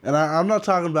 Okay. And I'm not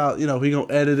talking about, he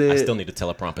gonna edit it. I still need a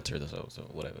teleprompter, so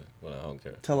whatever. Well, I don't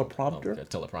care. Teleprompter?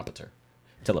 Teleprompter.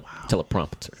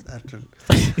 Teleprompter.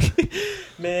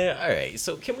 Man, all right.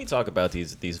 So can we talk about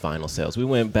these vinyl sales? We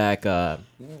went back, took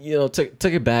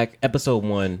it back. Episode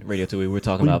 1, Radio 2. We were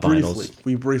talking about vinyls.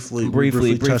 We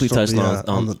briefly touched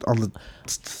on the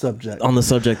subject. On the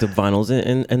subject of vinyls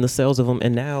and the sales of them.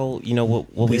 And now,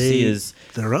 what we see is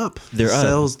they're up. They're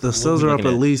up. The sales are up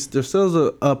at least. Their sales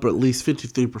are up at least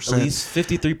 53%. At least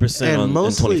 53% in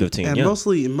 2015. And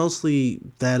mostly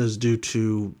that is due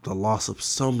to the loss of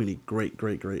so many great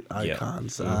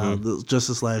icons. Yeah. Just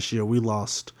this last year, we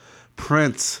lost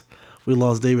Prince. We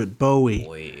lost David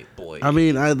Bowie. Boy. I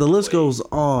mean, the list goes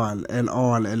on and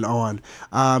on and on.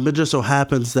 It just so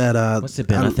happens that what's it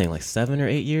been? I think like 7 or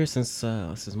 8 years since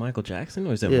Michael Jackson,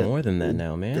 or is it more than that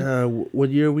now, man? What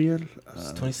year are we in? It's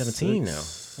 2017 now.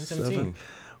 2017.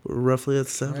 We're roughly at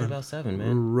 7. Right about 7, man.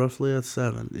 We're roughly at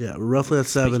 7. Yeah, we're roughly at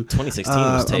 7. 2016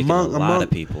 was taking a lot of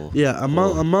people. Yeah,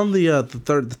 among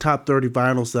the top 30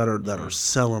 vinyls that are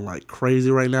selling like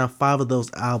crazy right now, 5 of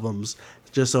those albums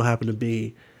just so happen to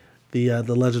be the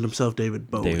legend himself, David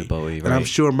Bowie. David Bowie, right. And I'm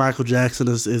sure Michael Jackson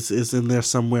is in there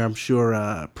somewhere. I'm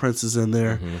sure Prince is in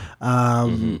there.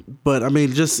 But I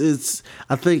mean,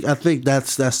 I think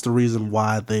that's the reason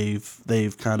why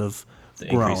they've kind of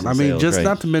grown. I mean, sales,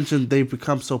 not to mention they've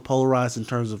become so polarized in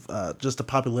terms of just the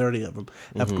popularity of them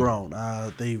have grown.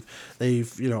 They've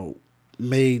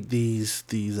made these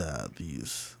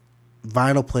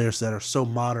vinyl players that are so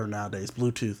modern nowadays,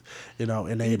 Bluetooth,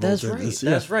 enabled.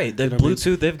 That's right. The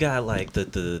Bluetooth, they've got like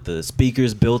the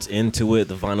speakers built into it.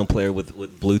 The vinyl player with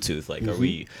Bluetooth. Like, are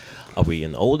we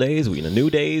in the old days? Are we in the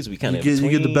new days? We kind of you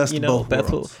get the best of both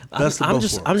worlds. I'm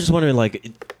just wondering, like,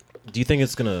 do you think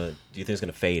it's gonna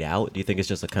fade out? Do you think it's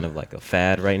just a kind of like a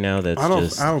fad right now? I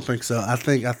don't think so. I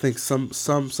think some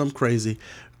crazy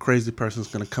person's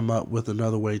gonna come up with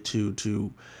another way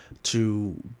to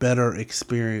better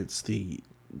experience the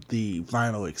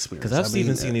vinyl experience. Because I've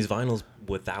even seen these vinyls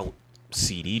without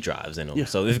CD drives in them. Yeah.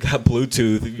 So they've got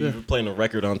Bluetooth. You're playing a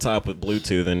record on top with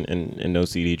Bluetooth and no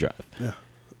CD drive. Yeah.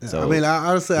 So, I mean,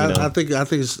 honestly, I think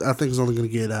it's only going to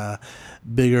get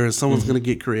bigger, and someone's going to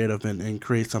get creative and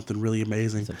create something really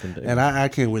amazing. And I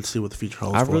can't wait to see what the future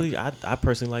holds. I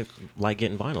personally like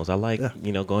getting vinyls. I like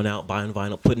going out buying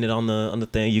vinyl, putting it on the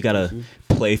thing. You got to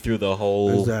play through the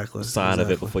whole side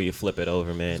of it before you flip it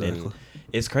over, man. And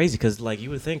it's crazy because like you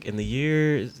would think in the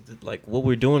year like what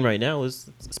we're doing right now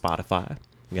is Spotify.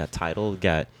 We got Tidal, we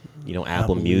got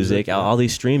Apple Music, all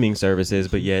these streaming services,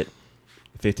 but yet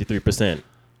 53%.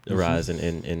 The rise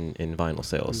in vinyl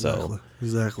sales.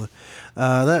 Exactly.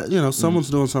 That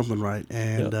someone's doing something right,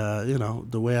 and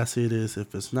the way I see it is,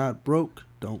 if it's not broke,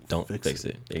 don't fix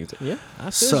it. Yeah,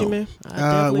 I feel you, man.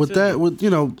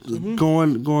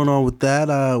 Going on with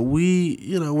that,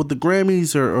 we with the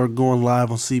Grammys are going live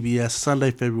on CBS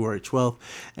Sunday, February 12th,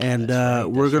 and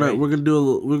we're gonna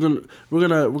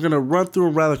run through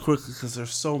them rather quickly because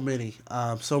there's so many.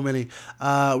 We're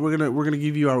gonna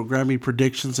give you our Grammy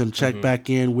predictions and check back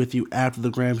in with you after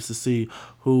the Grammys to see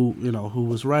who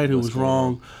was right, who was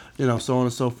wrong. So on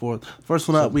and so forth. First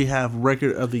one up, we have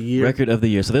Record of the Year. Record of the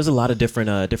Year. So there's a lot of different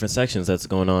sections that's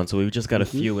going on. So we've just got a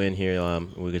few in here.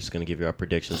 We're just going to give you our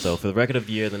predictions. So for the Record of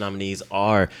the Year, the nominees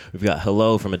are, we've got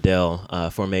Hello from Adele,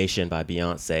 Formation by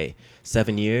Beyonce,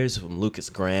 7 Years from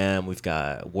Lucas Graham. We've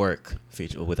got Work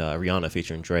with Rihanna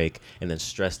featuring Drake, and then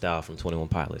Stressed Out from 21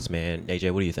 Pilots. Man,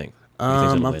 AJ, what do you think?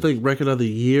 I think Record of the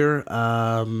Year,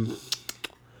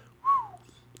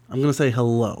 I'm gonna say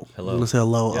Hello. I'm gonna say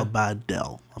Hello by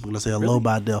Adele. I'm gonna say Hello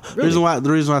by Adele. Really? The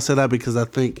reason why I say that because I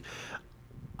think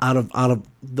out of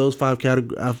those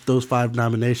 5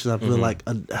 nominations, I feel like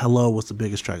Hello was the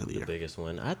biggest track of the year. The biggest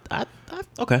one.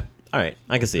 Okay. All right,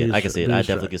 I can see it. I can see it. I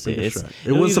definitely can see it. It's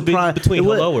It wouldn't surprise between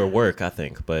Hello or Work, I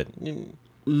think, but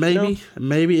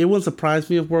maybe it wouldn't surprise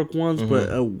me if Work won,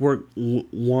 but Work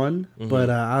won. But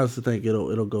I honestly think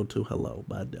it'll go to Hello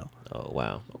by Adele. Oh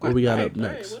wow! Okay. What we got up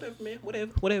next? Right, whatever,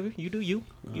 man. Whatever. You do you.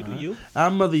 You do you.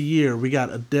 Album of the year, we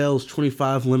got Adele's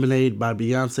 25 Lemonade by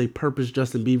Beyonce, Purpose,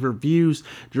 Justin Bieber, Views,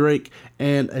 Drake,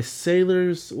 and A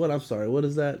Sailor's what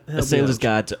is that? A Sailor's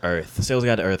Guide to Earth. A Sailor's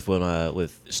Guide to Earth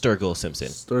with Sturgill Simpson.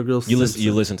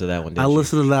 You listen to that one, didn't you? I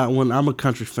listened to that one. I'm a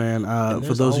country fan.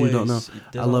 For those of you who don't know,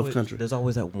 I love country. There's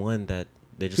always that one that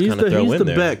they just kind of throw in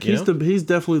there. Beck. He's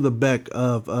definitely the Beck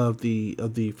of the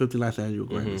 59th annual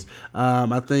Grammys.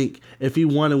 I think if he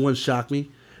won, it wouldn't shock me.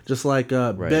 Just like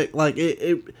Beck, like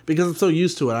it because I'm so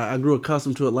used to it. I grew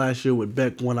accustomed to it last year with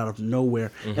Beck won out of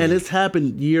nowhere, and it's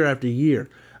happened year after year.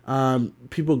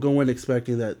 People go in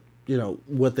expecting that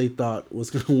what they thought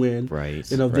was going to win. Right.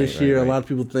 This year a lot of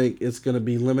people think it's going to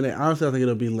be Lemonade. Honestly, I think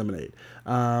it'll be Lemonade.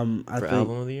 Album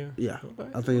of the year. Yeah, okay.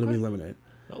 I think it'll be Lemonade.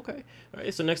 Okay. All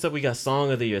right. So next up, we got Song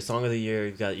of the Year. Song of the Year.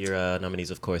 You've got your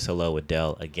nominees, of course. Hello,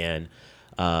 Adele again.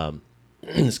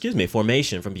 Excuse me.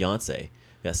 Formation from Beyonce.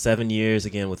 We got 7 years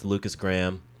again with Lucas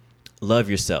Graham. Love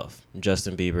Yourself,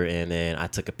 Justin Bieber, and then I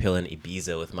Took a Pill in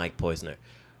Ibiza with Mike Posner.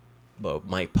 Well,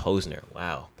 Mike Posner.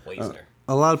 Wow, Posner.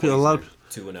 A lot of people.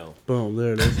 2-0. Boom,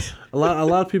 there it is. a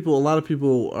lot of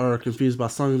people are confused by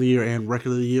Song of the Year and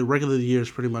Record of the Year. Record of the Year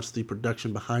is pretty much the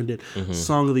production behind it.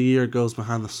 Song of the Year goes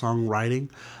behind the songwriting.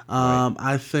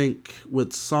 I think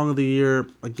with Song of the Year,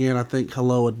 again, I think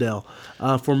Hello, Adele.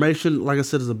 Formation, like I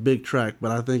said, is a big track,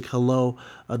 but I think Hello,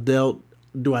 Adele.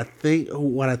 Do I think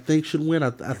what I think should win? I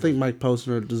think Mike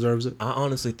Posner deserves it. I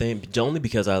honestly think only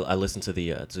because I listened to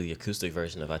the acoustic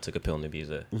version of I Took a Pill in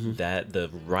Ibiza that the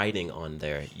writing on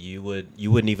there you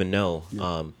wouldn't even know a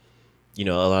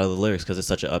lot of the lyrics because it's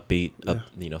such an upbeat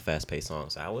fast paced song.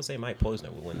 So I would say Mike Posner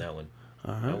would win that one.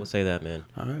 All right. I would say that, man.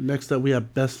 All right. Next up, we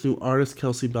have Best New Artist,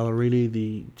 Kelsey Ballerini,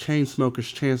 the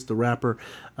Chainsmokers, Chance the Rapper,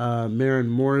 Maren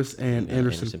Morris, and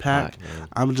Anderson .Paak.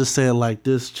 I'm going to just say it like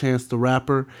this, Chance the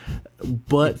Rapper.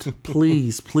 But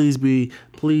please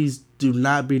do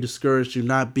not be discouraged. Do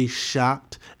not be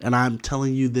shocked. And I'm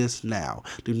telling you this now.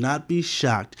 Do not be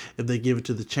shocked if they give it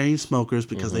to the Chainsmokers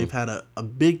because they've had a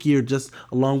big year just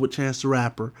along with Chance the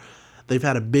Rapper. They've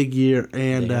had a big year,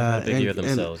 and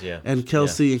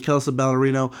Kelsey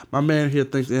Ballerino. My man here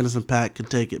thinks Anderson .Paak could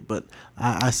take it, but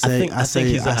I say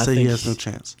he has no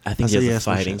chance. I think he has a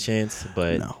fighting chance,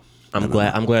 but no, I'm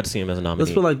glad to see him as a nominee.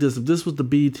 Let's put it like this: if this was the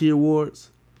BET Awards,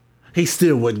 he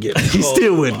still wouldn't get it. He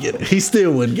still wouldn't get it. He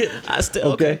still wouldn't get it.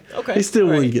 Okay. He still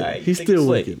wouldn't get it. He still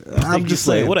wouldn't get it. I'm just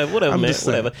saying. Whatever, man.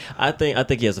 Whatever. I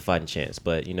think he has a fighting chance,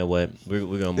 but you know what? We're gonna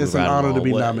move right along. It's an honor to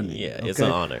be nominated. Yeah, it's an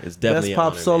honor. It's definitely Best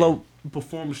pop an honor, solo. Man.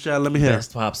 Performance, Chad, let me hear.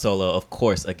 Best pop solo, of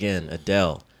course, again,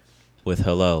 Adele with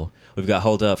Hello. We've got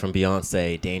Hold Up from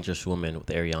Beyonce, Dangerous Woman with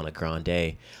Ariana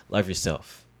Grande, Love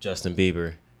Yourself, Justin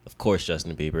Bieber, of course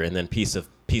Justin Bieber, and then Piece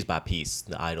by Piece,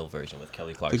 the Idol version with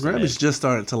Kelly Clarkson. The Grammys just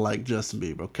started to like Justin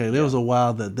Bieber, okay? There was a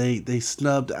while that they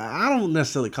snubbed. I don't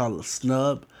necessarily call it a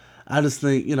snub. I just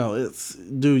think, it's,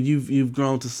 dude, you've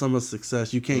grown to so much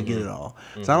success. You can't get it all.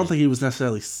 So I don't think he was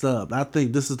necessarily subbed. I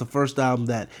think this is the first album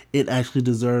that it actually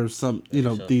deserves some,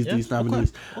 these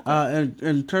nominees. Okay. And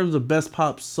in terms of best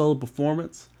pop solo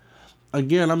performance,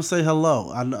 again, I'm going to say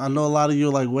Hello. I know a lot of you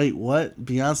are like, wait, what?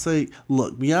 Beyonce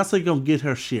going to get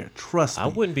her share. Trust me. I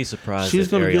wouldn't be surprised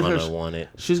if Ariana won it.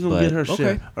 She's going to get her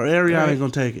share. Or Ariana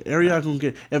going to take it. Ariana going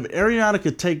to get it. If Ariana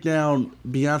could take down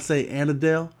Beyonce and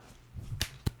Adele,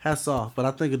 hats off, but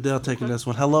I think Adele taking this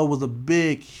one. Hello was a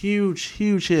big, huge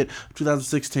hit of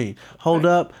 2016. Hold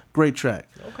Up, great track.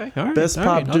 Okay, all right. Best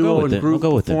pop duo and group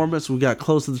performance. We got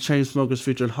Close to the Chainsmokers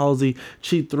featuring Halsey,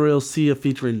 Cheap Thrill, Sia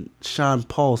featuring Sean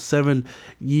Paul, 7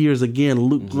 years again,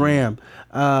 Luke Graham.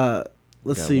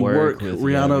 Let's see, Work,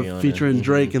 Rihanna featuring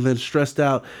Drake, and then Stressed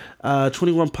Out.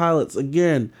 21 Pilots,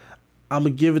 again, I'm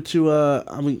going to give it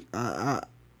to,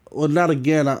 well, not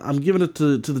again. I'm giving it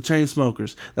to the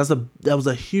Chainsmokers. That was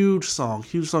a huge song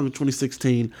in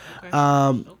 2016.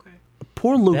 Okay.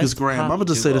 Poor Lucas Graham. I'm gonna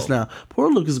just say this now.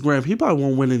 Poor Lucas Graham. He probably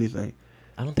won't win anything.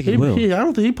 I don't think he will. I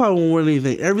don't think he probably won't win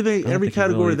anything. Every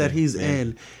category that he's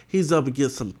in, he's up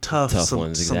against some tough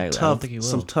ones. Exactly.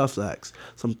 Some tough acts.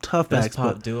 Best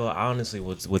pop duo. I honestly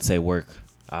would say Work.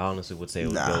 I honestly would say it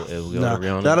would go to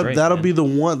Rihanna. That'll be the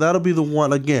one. That'll be the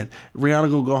one. Again,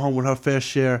 Rihanna gonna go home with her fair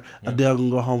share. Adele gonna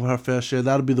go home with her fair share.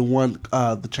 That'll be the one.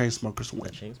 The Chainsmokers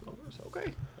win. Chainsmokers.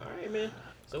 Okay. All right, man.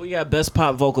 So we got best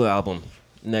pop vocal album.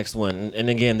 Next one, and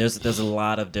again, there's a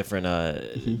lot of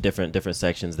different different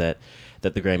sections that the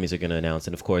Grammys are gonna announce,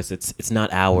 and of course, it's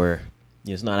not our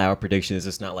It's not our predictions.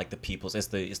 It's not like the people's. It's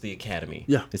the Academy.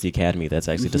 Yeah. It's the Academy that's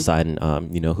actually deciding.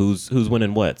 Who's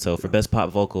winning what. So for best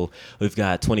pop vocal, we've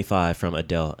got 25 from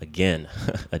Adele again.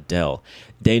 Adele,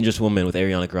 Dangerous Woman with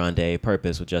Ariana Grande,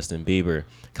 Purpose with Justin Bieber,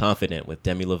 Confident with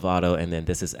Demi Lovato, and then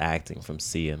This Is Acting from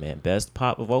Sia. Man, best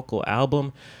pop vocal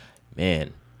album.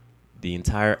 Man, the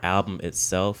entire album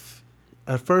itself.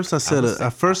 At first I said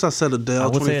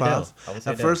Adele 25.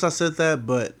 At first I said that,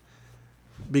 but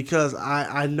because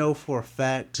I know for a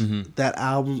fact that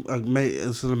album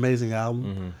is an amazing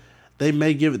album. They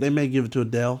may give it to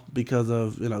Adele because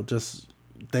of just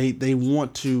they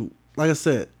want to, like I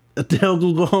said, Adele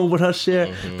gonna go home with her share,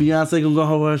 Beyonce gonna go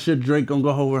home with her share, Drake gonna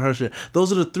go home with her share.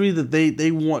 Those are the three that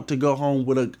they want to go home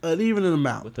with an even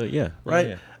amount. Right?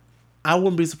 Yeah. I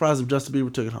wouldn't be surprised if Justin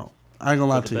Bieber took it home. I ain't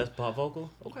gonna lie to you. Best pop vocal?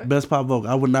 Okay. Best pop vocal.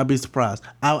 I would not be surprised.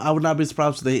 I would not be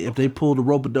surprised if they pulled a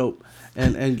rope of dope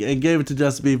and gave it to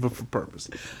Justin Bieber for Purpose.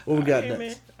 What we got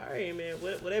next? All right, man.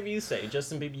 Whatever you say,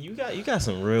 Justin Bieber. You got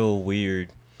some real weird.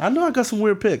 I know I got some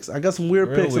weird picks. A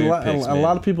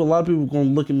lot of people gonna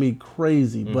look at me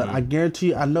crazy, but I guarantee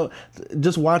you, I know.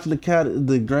 Just watching the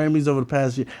Grammys over the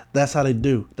past year, that's how they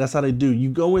do. You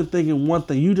go in thinking one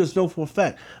thing, you just know for a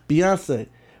fact. Beyonce.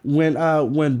 When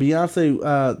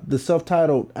Beyonce the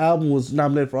self-titled album was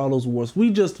nominated for all those awards,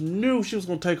 we just knew she was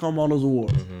gonna take home all those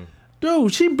awards.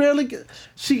 Dude, she barely got.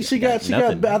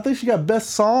 I think she got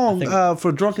best song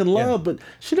for Drunken Love, but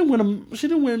she didn't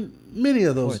win many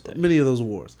of those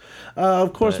awards.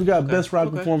 Of course, we got best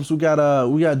rock performance. We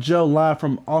got Joe live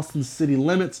from Austin City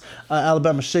Limits.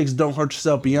 Alabama Shakes, Don't Hurt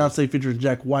Yourself. Beyonce featuring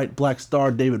Jack White, Black Star,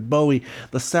 David Bowie.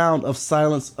 The Sound of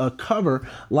Silence, a cover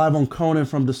live on Conan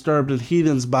from Disturbed and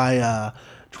Heathens by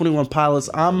 21 Pilots.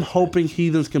 I'm hoping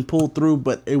Heathens can pull through,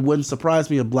 but it wouldn't surprise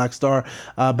me if Black Star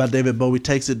by David Bowie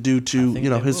takes it due to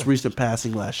his recent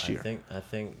passing last year. I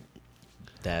think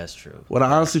that's true. What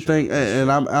I honestly think,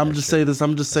 and I'm just say this.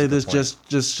 I'm just say this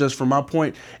just from my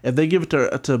point. If they give it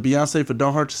to Beyonce for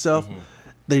Don't Hurt Yourself,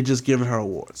 they just giving her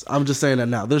awards. I'm just saying that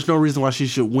now. There's no reason why she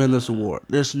should win this award.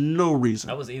 There's no reason.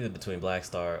 I was either between Black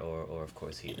Star or of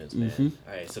course Heathens, man.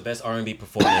 All right, so best R&B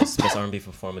performance. Best R&B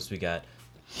performance we got.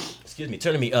 Turn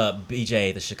to me up.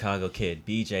 BJ the Chicago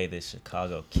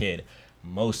Kid,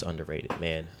 most underrated,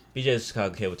 man. BJ the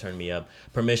Chicago Kid would turn me up.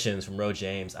 Permissions from Ro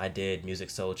James. I Did. Music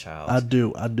Soul Child. I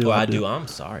do. I'm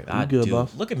sorry. I do.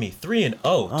 Boss. Look at me, 3-0.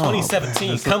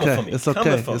 2017 coming for me. It's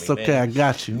okay. I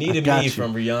got you. Needed Me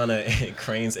from Rihanna and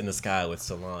Cranes in the Sky with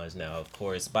Solange. Now, of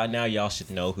course, by now y'all should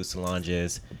know who Solange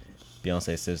is.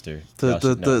 Beyonce's sister.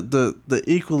 The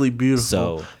equally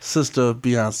beautiful sister of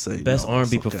Beyonce. Best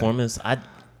R&B performance.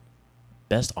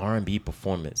 Best R&B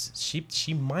performance.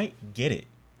 She might get it.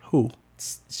 Who?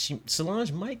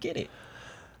 Solange might get it.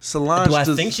 Solange. Do I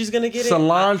think she's gonna get it?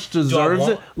 Solange deserves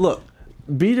it. Look,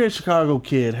 BJ Chicago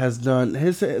Kid has done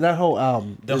that whole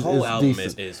album. The whole album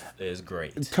is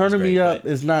great. Turning Me Up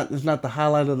is not the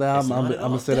highlight of the album. I'm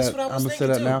gonna say that. I'm gonna say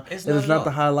that now. It is not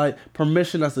the highlight.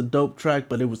 Permission, that's a dope track,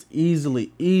 but it was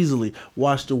easily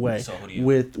washed away. So what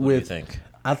do you think?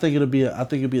 I think it'll be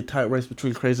a tight race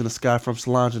between Crazy in the Sky from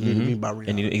Solange and Needed Me by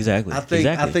Rihanna. Exactly. I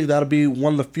think that'll be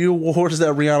one of the few awards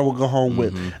that Rihanna will go home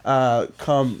with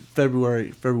come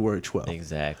February 12th.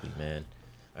 Exactly, man.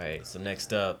 All right, so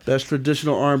next up, best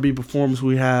traditional R&B performance,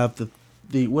 we have the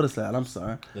what is that? I'm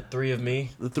sorry. The Three of Me.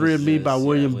 The Three of Me by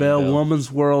William Bell.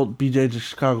 Woman's World, BJ the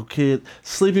Chicago Kid.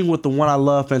 Sleeping with the One I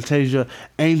Love, Fantasia.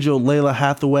 Angel, Layla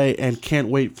Hathaway, and Can't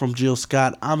Wait from Jill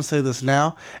Scott. I'm gonna say this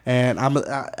now, and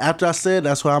after I say it,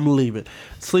 that's where I'm gonna leave it.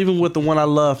 Sleeping with the One I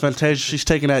Love, Fantasia. She's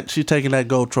taking that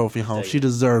gold trophy home. She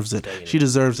deserves it. She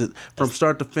deserves it from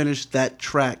start to finish. That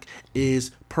track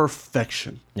is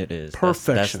perfection. It is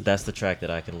perfection. That's the track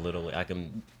that I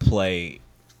can play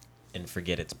and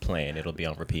forget it's playing. It'll be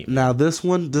on repeat. Now this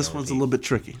one's a little bit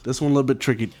tricky.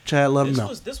 Chad, let him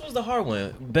know. This was the hard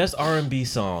one. Best R&B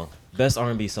song.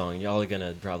 Y'all are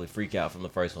gonna probably freak out from the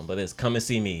first one, but it's Come and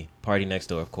See Me, Party Next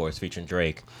Door, of course, featuring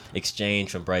Drake. Exchange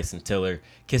from Bryson Tiller.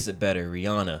 Kiss It Better,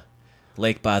 Rihanna.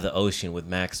 Lake by the Ocean with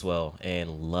Maxwell,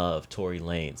 and Love, Tory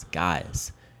Lanez.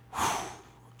 Guys,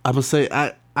 I'm gonna say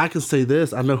I can say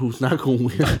this. I know who's not gonna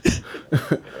win.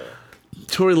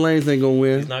 Tory Lanez ain't gonna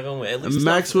win. He's not gonna win. At least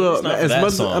Maxwell, not as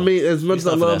much as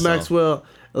I love Maxwell,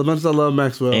 and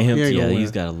him, he ain't gonna win.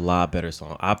 He's got a lot better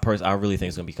song. I really think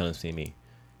it's gonna be Come and See Me.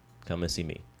 Come and See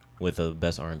Me with the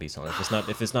best R&B song.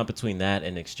 If it's not between that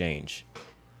and Exchange.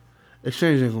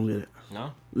 Exchange ain't gonna get it.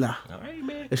 No. Nah. All right,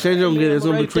 man. Exchange ain't gonna get it. It's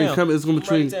gonna be between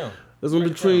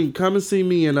Come and See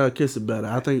Me and Kiss It Better.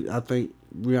 I think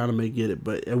Rihanna may get it,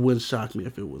 but it wouldn't shock me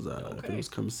if it was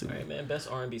Come and See Me. All right, man.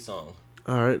 Best R&B song.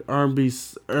 All right, R&B.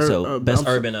 So best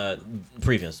urban.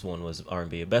 Previous one was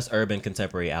R&B. Best urban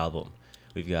contemporary album.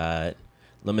 We've got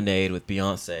Lemonade with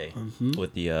Beyonce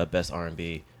with the best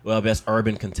R&B. Well, best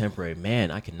urban contemporary. Man,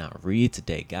 I cannot read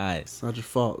today, guys. Not your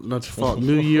fault. Not your fault.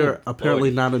 New year, apparently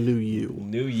not a new you.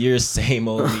 New Year, same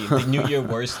old me. The New Year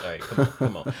worse. All right,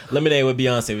 come on. Lemonade with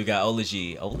Beyonce. We got Ola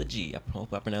G. I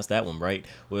hope I pronounced that one right.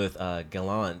 With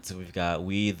Gallant. We've got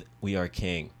We Are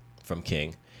King from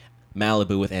King.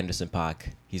 Malibu with Anderson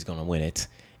 .Paak. He's gonna win it.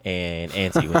 And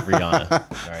Auntie with Rihanna.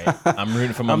 All right, I'm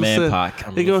rooting for my man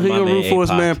Pac. He gonna root for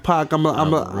his man Pac. I'm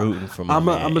rooting for my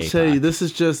man. I'm gonna tell you, this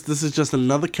is just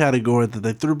another category that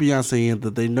they threw Beyonce in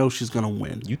that they know she's gonna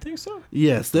win. You think so?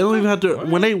 Yes, they don't even have to.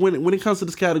 When it comes to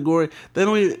this category, they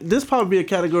don't even. This probably be a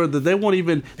category that they won't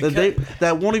even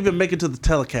that won't even make it to the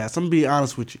telecast. I'm gonna be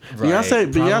honest with you. Right.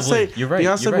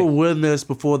 Beyonce will win this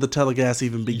before the telecast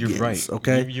even begins. You're right.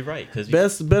 Okay. You're right.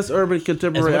 Best urban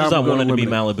contemporary album. As much as I wanted to be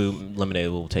Lemonade. Malibu,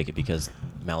 Lemonade will take it because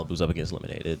Malibu's up against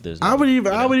Lemonade. I would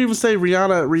even say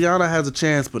Rihanna has a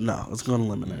chance, but no, it's going to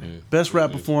Lemonade. Best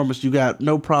rap performance, you got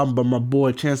No Problem by my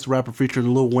boy Chance the Rapper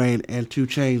featuring Lil Wayne and 2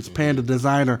 Chainz. Panda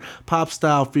Designer, Pop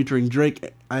Style featuring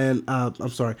Drake and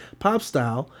Pop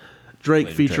Style. Drake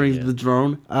featuring The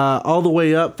Drone. All the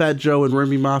Way Up, Fat Joe and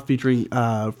Remy Ma featuring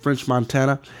French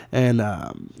Montana and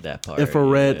that part,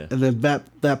 Infrared, yeah. and then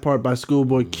that part by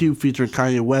Schoolboy Q featuring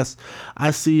Kanye West.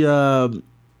 I see.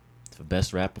 For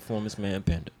best rap performance, man,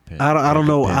 Panda. I don't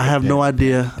know. I have no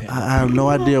idea. I have no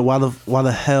idea why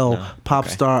the hell Pop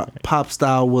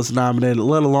Style was nominated,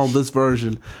 let alone this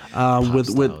version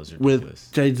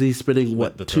with Jay-Z spitting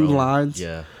 2 lines,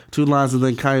 yeah, 2 lines, and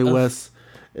then Kanye West.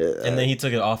 And then he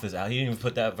took it off his album. He didn't even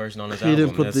put that version on his He album.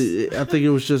 didn't put I think it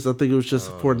was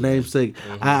just for namesake.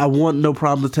 I want No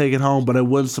Problem to take it home, but it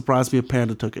wouldn't surprise me if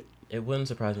Panda took it. It wouldn't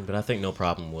surprise me, but I think No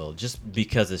Problem will, just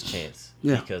because it's Chance.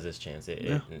 Yeah. Because it's Chance.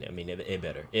 It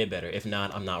better. If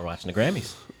not, I'm not watching the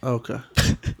Grammys. Okay. All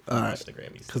right. The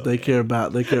Grammys. Because they care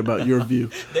about your view.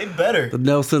 They better. The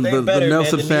Nelson family. The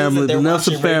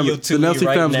Nelson family's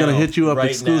gonna hit you up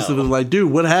exclusively. Like, dude,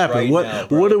 what happened?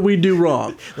 What did we do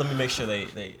wrong? Let me make sure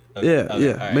they.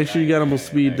 Okay, Make sure you got them on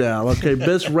speed dial. Okay,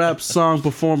 best rap song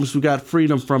performance. We got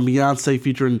Freedom from Beyonce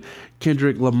featuring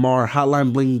Kendrick Lamar,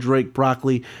 Hotline Bling, Drake,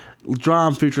 Broccoli,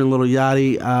 Drum featuring Lil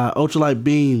Yachty, Ultralight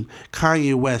Beam,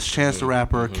 Kanye West, Chance the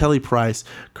Rapper, Kelly Price,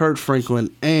 Kurt Franklin,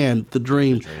 and The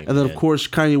Dream. And then, of course,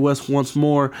 Kanye West Once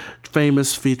More,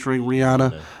 Famous featuring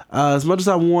Rihanna. As much as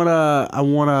I want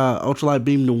Ultralight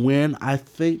Beam to win, I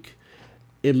think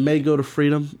it may go to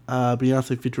Freedom,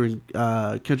 Beyonce featuring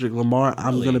Kendrick Lamar. Really?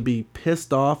 I'm going to be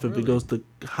pissed off if it goes to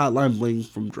Hotline Bling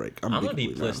from Drake. I'm going to be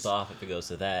pissed off if it goes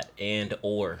to that and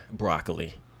or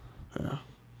Broccoli. Yeah.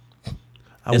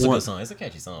 It's a good song. It's a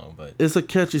catchy song, but it's a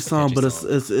catchy song, but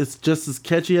it's just as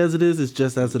catchy as it is. It's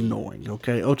just as annoying.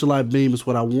 Okay, Ultralight Beam is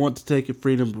what I want to take it.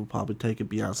 Freedom will probably take it.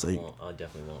 Beyonce. I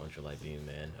definitely want Ultralight Beam,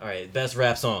 man. All right, best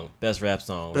rap song. Best rap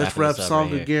song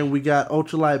right again. We got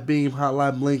Ultralight Beam,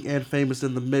 Hotline Bling, and Famous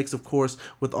in the mix, of course,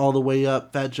 with All the Way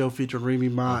Up, Fat Joe featuring Remy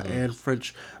Ma and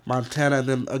French Montana. And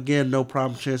then again, No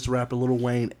Problem, Chance the Rapper, Lil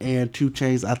Wayne, and 2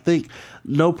 Chainz. I think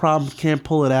No Problem can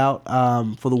pull it out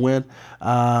for the win.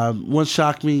 Wouldn't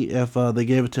shock me if they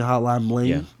gave it to Hotline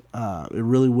Bling. Yeah. It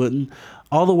really wouldn't.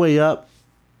 All the Way Up.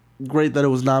 Great that it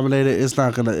was nominated.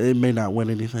 It may not win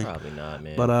anything. Probably not,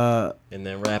 man. But and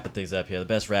then wrapping things up here, the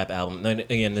best rap album.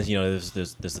 Again, there's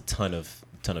a ton of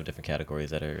different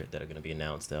categories that are going to be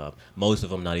announced. Most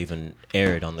of them not even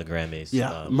aired on the Grammys.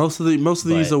 Yeah, most of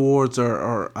these awards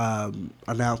are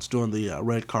announced during the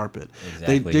red carpet.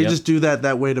 Exactly. They just do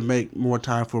that way to make more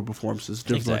time for performances.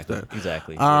 Exactly. Like that.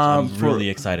 Exactly. I'm really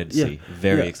excited to see.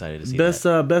 Very excited to see.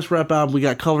 Best rap album. We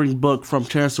got Coloring Book from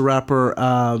Chance the Rapper.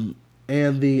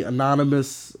 And the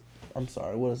anonymous,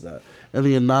 what is that? And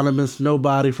the anonymous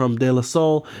Nobody from De La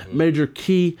Soul, Major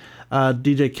Key,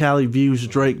 DJ Khaled, Views,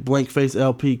 Drake, Blank Face,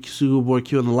 LP, Schoolboy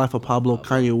Q, and The Life of Pablo,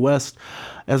 Kanye West.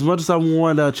 As much as I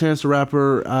want Chance the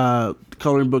Rapper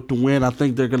Coloring Book to win, I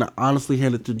think they're going to honestly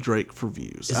hand it to Drake for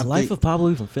Views. Is Life of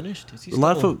Pablo even finished? Is he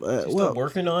still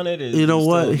working on it? You know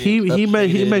what? He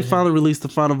may finally release the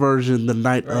final version the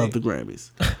night of the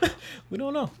Grammys. We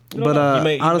don't know.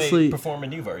 Honestly, he may perform a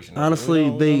new version. Honestly,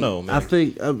 I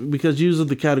think because usually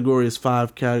the category is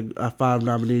 5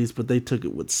 nominees, but they took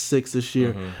it with 6 this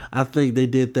year. I think they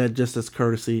did that just as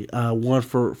courtesy. One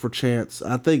for Chance.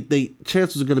 I think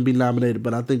Chance was going to be nominated,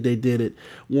 but I think they did it.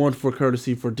 One for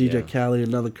courtesy for DJ Khaled,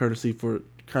 another courtesy for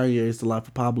Kanye's The Life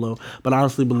of Pablo, but I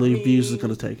honestly believe Views is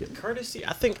going to take it. Courtesy,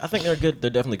 I think they're good.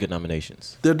 They're definitely good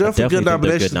nominations. They're definitely good think they're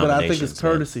nominations, but I think it's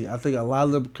man. courtesy. I think a lot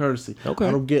of them courtesy. Okay.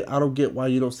 I don't get why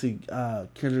you don't see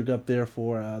Kendrick up there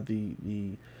for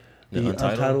the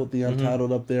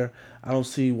Untitled up there. I don't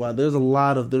see why. There's a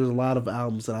lot of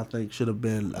albums that I think should have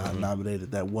been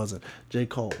nominated that wasn't. J.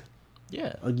 Cole.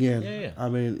 Yeah. Again. Yeah. I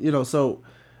mean, so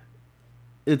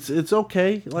it's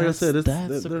okay. Like I said,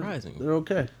 that's surprising. They're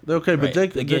okay. They're okay, but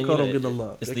Right. J. Cole don't get no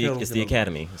love. It's the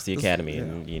Academy. It's the Academy,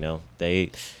 and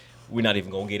we're not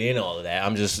even gonna get into all of that.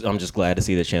 I'm just glad to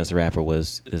see that Chance the Rapper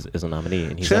is a nominee,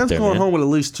 and he's Chance up there, going man. home with at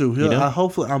least 2. You know? I'm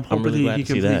hoping really he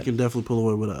can definitely pull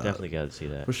away with a. Definitely got to see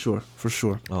that for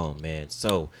sure. Oh man,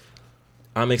 so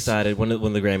I'm excited. When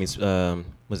the Grammys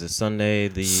was it Sunday?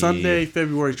 Sunday,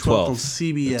 February 12th on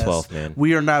CBS. The 12th, man.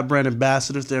 We are not brand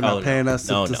ambassadors. They're not paying us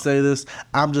to say this.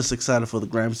 I'm just excited for the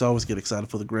Grammys. I always get excited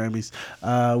for the Grammys.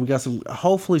 We got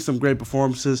hopefully some great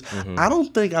performances. I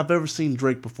don't think I've ever seen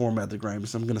Drake perform at the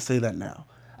Grammys. I'm going to say that now.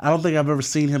 I don't think I've ever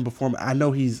seen him perform. I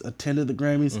know he's attended the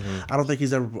Grammys. I don't think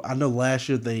he's ever. I know last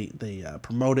year they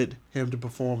promoted him to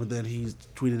perform, and then he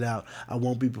tweeted out, "I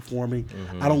won't be performing."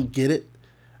 I don't get it.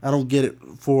 I don't get it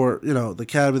for the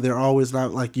Academy. They're always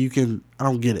not like you can. I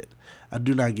don't get it. I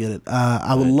do not get it.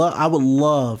 I would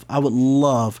love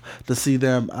to see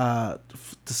them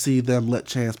let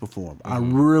Chance perform. I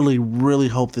really, really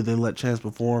hope that they let Chance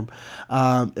perform.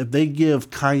 If they give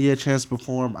Kanye a chance to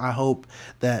perform, I hope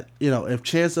that if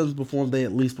Chance doesn't perform, they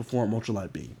at least perform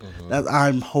Ultralight Beam. That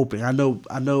I'm hoping. I know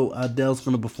Adele's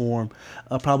going to perform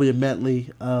probably a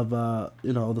medley of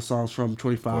the songs from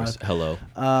 25. Of course, Hello.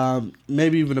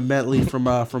 Maybe even a medley from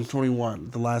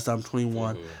 21. The last album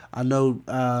 21. I know.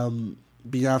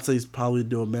 Beyonce's probably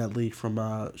do a medley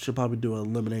from. She'll probably do a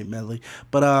Lemonade medley,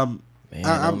 but I'm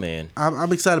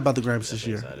excited about the Grammys this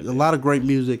year. A lot of great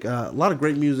music.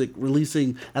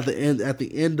 Releasing at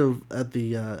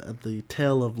the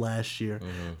tail of last year.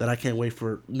 That I can't wait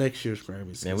for next year's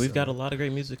Grammys. Man, we've got a lot of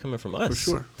great music coming from us. For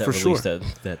sure. That released at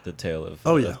the tail of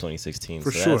 2016.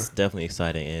 For so sure. That's definitely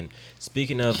exciting. And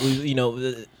speaking of,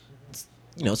 switching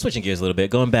gears a little bit,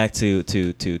 going back to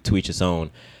each its own.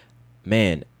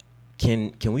 Man,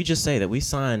 can we just say that we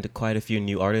signed quite a few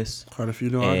new artists?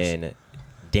 And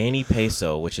Danny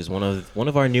Peso, which is one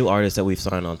of our new artists that we've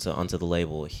signed onto the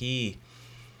label, he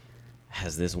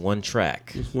has this one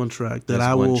track.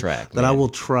 I will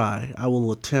try. I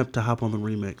will attempt to hop on the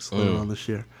remix later on this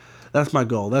year. That's my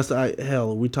goal.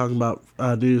 We talking about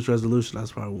New Year's resolution.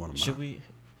 That's probably one of mine.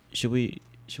 Should we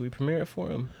premiere it for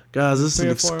him? Guys, this is an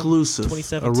exclusive,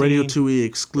 a Radio 2E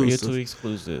exclusive. Radio 2E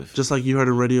exclusive. Just like you heard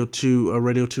in Radio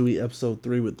 2E episode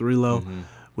 3 with Three-Lo,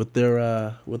 with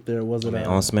their was it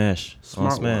on Smash?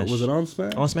 Smart on Smash. Was it on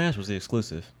Smash? On Smash was the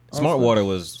exclusive. Smart Water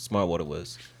was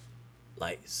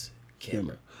lights,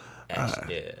 camera, action.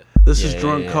 Yeah. This is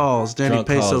Drunk Calls, Danny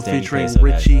Peso featuring Peso,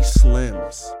 Richie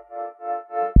Slims.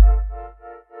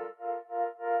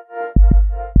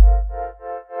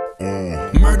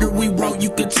 Murder we wrote,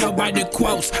 you could tell by the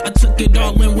quotes. I took it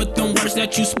all in with them words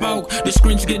that you spoke. The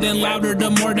screams getting louder the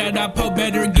more that I poke.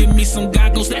 Better give me some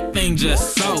goggles, that thing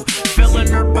just so. Feeling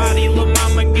her body, lil'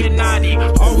 mama get naughty.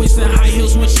 Always in high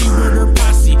heels when she with her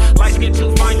posse. Light skin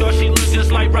too fine, thought she looks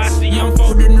just like Rossi. I'm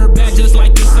folding her back just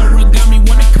like this origami.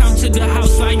 When it comes to the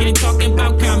house, I ain't talking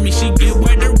about Kami. She get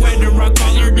wetter, I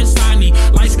call her the Sani.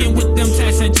 Light skin with them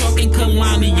tats and talking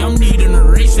Kalani. I'm needing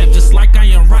her ASAP just like I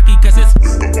am Rocky, cause it's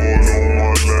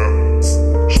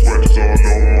scratches all on my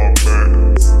back.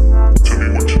 Tell me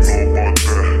what you know about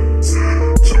that.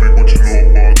 Tell me what you know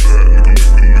about that.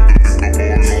 Nigga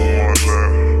all on my lap.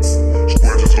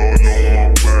 Scratches all on my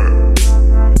back.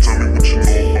 Tell me what you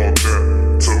know about that.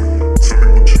 Tell me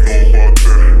what you know about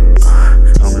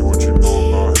that. Tell me what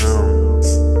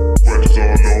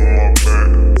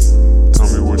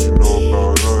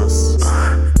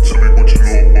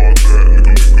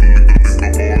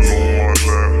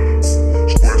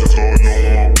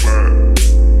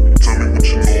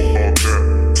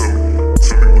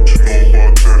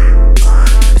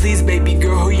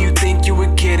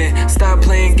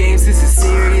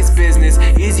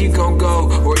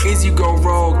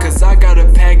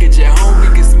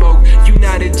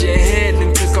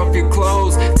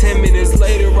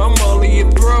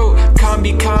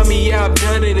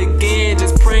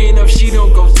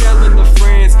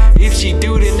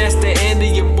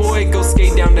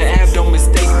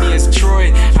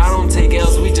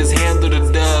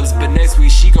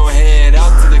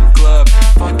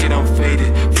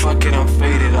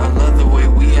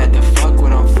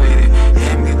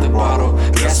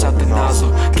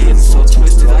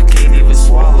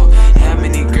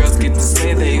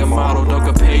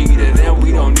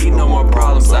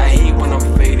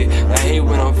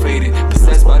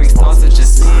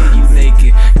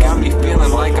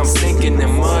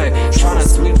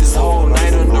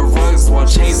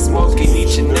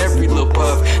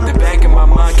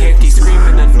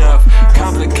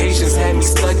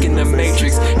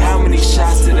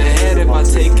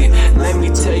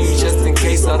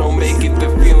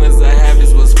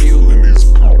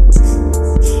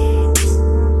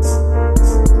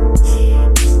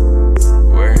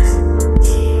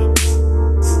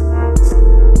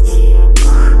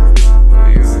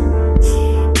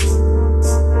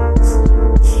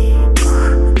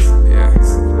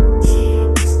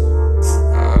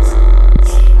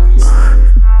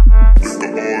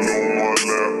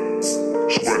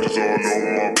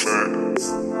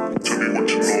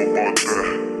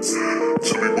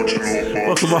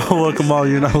welcome all.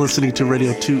 You're now listening to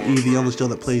Radio 2E, the only show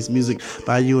that plays music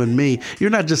by you and me. You're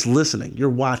not just listening, you're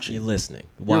watching. You're listening,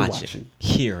 watching,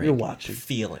 hearing, you're watching,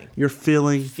 feeling. You're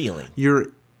feeling. You're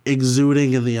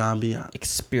exuding in the ambiance.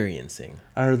 Experiencing.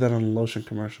 I heard that on a lotion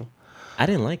commercial. I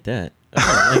didn't like that.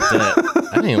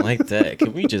 I didn't like that.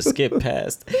 Can we just skip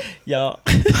past, y'all?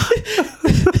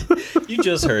 You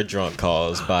just heard "Drunk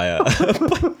Calls" by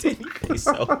Danny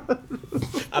Peso.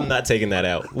 I'm not taking that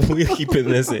out. We're keeping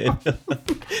this in.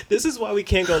 This is why we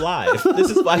can't go live. This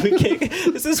is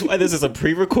why this is a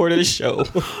pre-recorded show,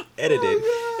 edited.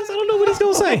 Because I don't know what he's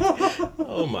gonna say.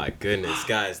 Oh my goodness,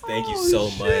 guys! Thank you so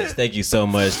much. Thank you so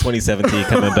much. 2017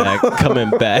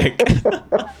 coming back.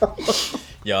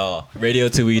 Y'all,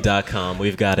 radio2e.com.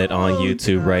 We've got it on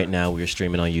YouTube right now. We're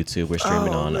streaming on YouTube. We're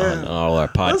streaming on all our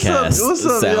podcasts. What's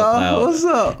up, SoundCloud. y'all? What's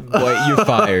up? Boy, you're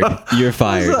fired. You're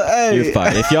fired. Hey. You're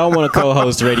fired. If y'all want to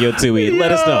co-host Radio 2E,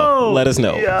 let us know. Let us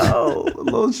know. Yo,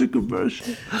 lotion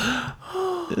commercial.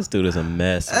 This dude is a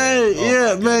mess.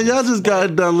 Hey, man, y'all just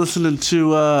got done listening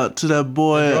to that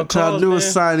boy, to our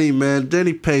newest signee, man,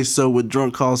 Danny Peso with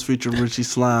Drunk Calls featuring Richie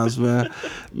Slimes, man.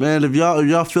 Man, if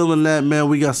y'all feeling that, man,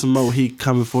 we got some more heat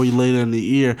coming for you later in the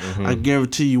year. I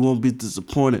guarantee you won't be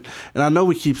disappointed. And I know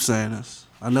we keep saying this.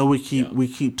 I know we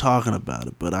keep talking about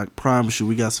it, but I promise you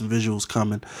we got some visuals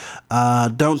coming.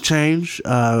 Don't Change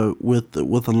with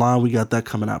the line, we got that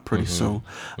coming out pretty soon.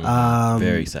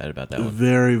 Very excited about that one.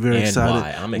 Very, very and excited.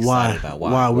 Why? I'm excited about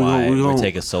why. We're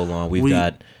taking so long.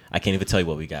 I can't even tell you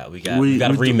what we got. We got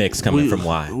a remix coming from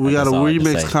Why. We got a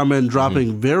remix coming,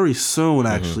 dropping very soon,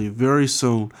 actually, very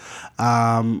soon.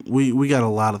 We got a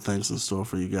lot of things in store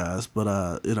for you guys, but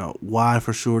Why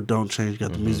for sure, Don't Change.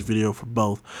 Got the music video for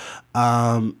both.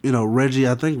 Reggie,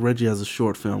 I think Reggie has a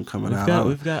short film coming out.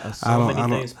 We've got so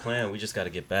many things planned. We just got to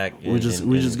get back. We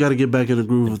just got to get back in the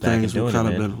groove of things. We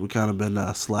kind of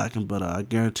been slacking, but I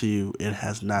guarantee you it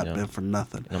has not been for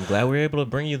nothing. And I'm glad we were able to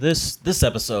bring you this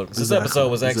episode. This episode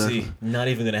was actually not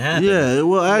even going to happen. Yeah,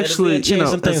 well, actually,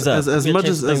 as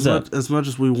much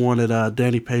as we wanted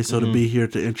Danny Peso to be here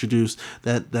to introduce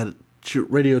that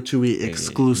Radio 2E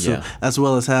exclusive, as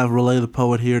well as have Relay the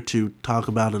Poet here to talk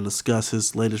about and discuss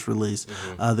his latest release,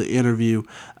 the interview.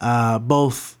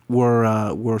 Both were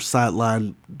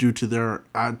sidelined due to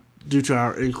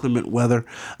our inclement weather.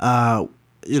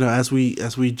 As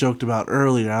we joked about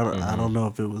earlier, I don't know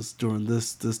if it was during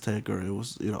this take or it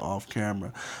was off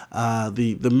camera.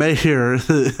 The mayor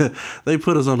they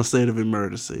put us on a state of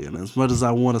emergency, and as much as I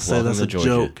want to say that's a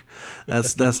joke,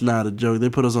 that's not a joke. They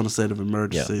put us on a state of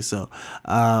emergency. Yeah. So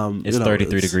it's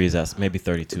 33 degrees. That's maybe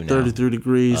 32 now. 33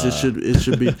 degrees. It should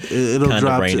be. It'll kind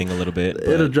drop. Of raining a little bit.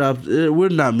 It'll drop. We're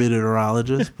not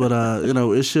meteorologists, but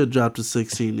it should drop to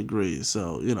 16 degrees.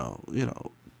 So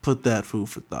put that food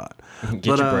for thought.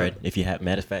 Get your bread if you have.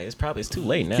 Matter of fact, it's too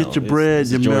late now. Get your bread,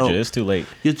 your Georgia, milk. It's too late.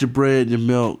 Get your bread, your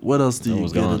milk. What else do you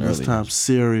get at this time?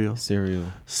 Cereal.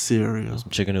 Some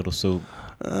chicken noodle soup.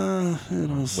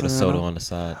 With a soda on the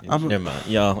side. Never mind.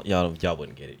 Y'all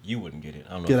wouldn't get it. You wouldn't get it.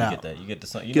 I don't know if you get that. You get the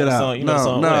song. You know the song. You know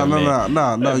the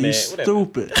song. No. You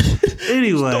stupid.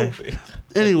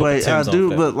 Anyway,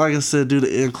 but like I said, due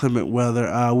to inclement weather,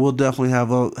 we'll definitely have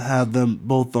them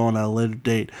both on at a later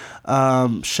date.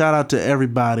 Shout out to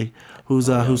everybody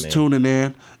who's tuning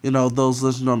in. Those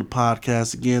listening on the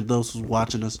podcast. Again, those who's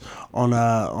watching us on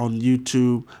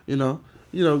YouTube.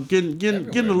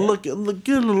 Getting a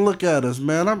look at us,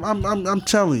 man. I'm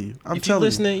telling you. If you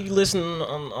listening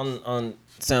on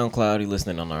SoundCloud, you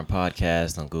listening on our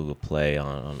podcast, on Google Play,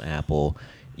 on Apple,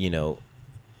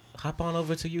 hop on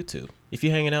over to YouTube. If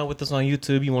you're hanging out with us on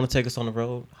YouTube, you want to take us on the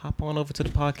road, hop on over to the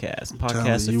podcast.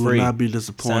 Podcasts are free. You will not be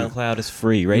disappointed. SoundCloud is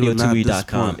free.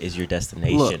 Radio2e.com is your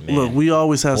destination, man. Look, we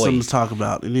always have something to talk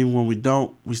about, and even when we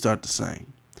don't, we start to sing.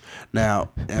 Now,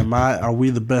 are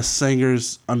we the best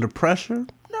singers under pressure?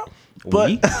 No. But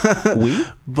it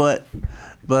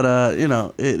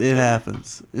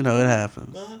happens. It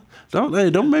happens.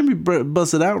 Don't make me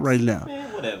bust it out right now.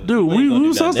 Man, whatever. Dude,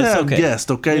 we supposed to have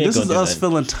guests, okay? This is us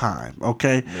filling time,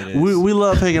 okay? We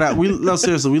love hanging out.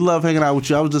 Seriously, we love hanging out with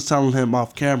you. I was just telling him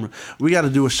off camera. We got to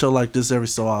do a show like this every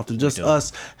so often. Just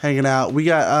us hanging out. We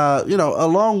got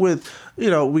along with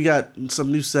we got some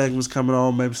new segments coming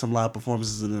on, maybe some live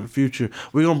performances in the future.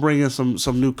 We're gonna bring in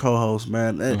some new co-hosts,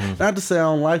 man. And not to say I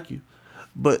don't like you,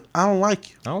 but I don't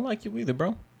like you. I don't like you either,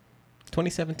 bro.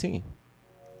 2017.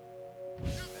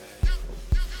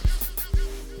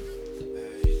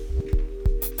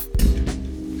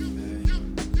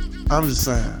 I'm just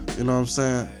saying, you know what I'm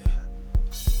saying?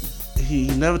 He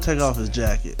never take off his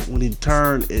jacket. When he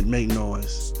turn, it make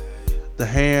noise. The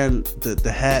hand,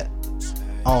 the hat,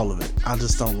 all of it. I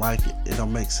just don't like it. It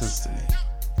don't make sense to me.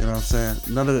 You know what I'm saying?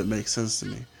 None of it makes sense to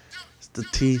me. It's the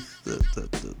teeth,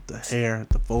 the hair,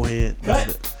 the forehead.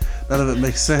 None of it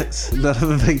makes sense. None of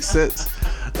it makes sense.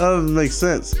 None of it makes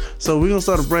sense. So we're gonna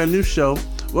start a brand new show.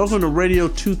 Welcome to Radio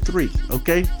 23,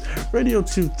 okay? Radio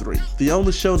 23, the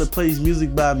only show that plays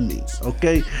music by me,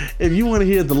 okay? If you want to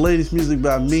hear the latest music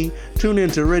by me, tune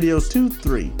in to Radio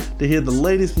 23 to hear the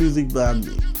latest music by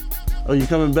me. Oh, you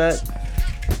coming back?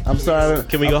 I'm sorry.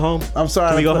 Can we go home? I'm sorry.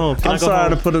 Can we go home? I'm sorry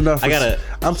to put enough.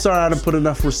 I'm sorry I didn't put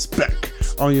enough respect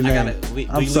on your name. We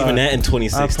leaving that in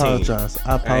 2016.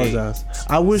 I apologize. Right.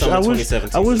 I wish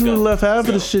we would left half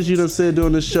of the shit you done said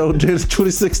during this show during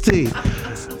 2016.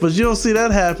 But you don't see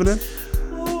that happening.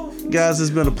 Guys, it's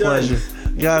been a pleasure.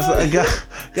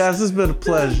 Guys, it's been a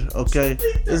pleasure, okay?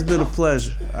 It's been a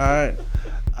pleasure. Alright.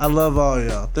 I love all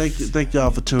y'all. Thank y'all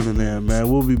for tuning in, man.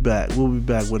 We'll be back. We'll be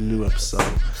back with a new episode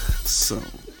soon.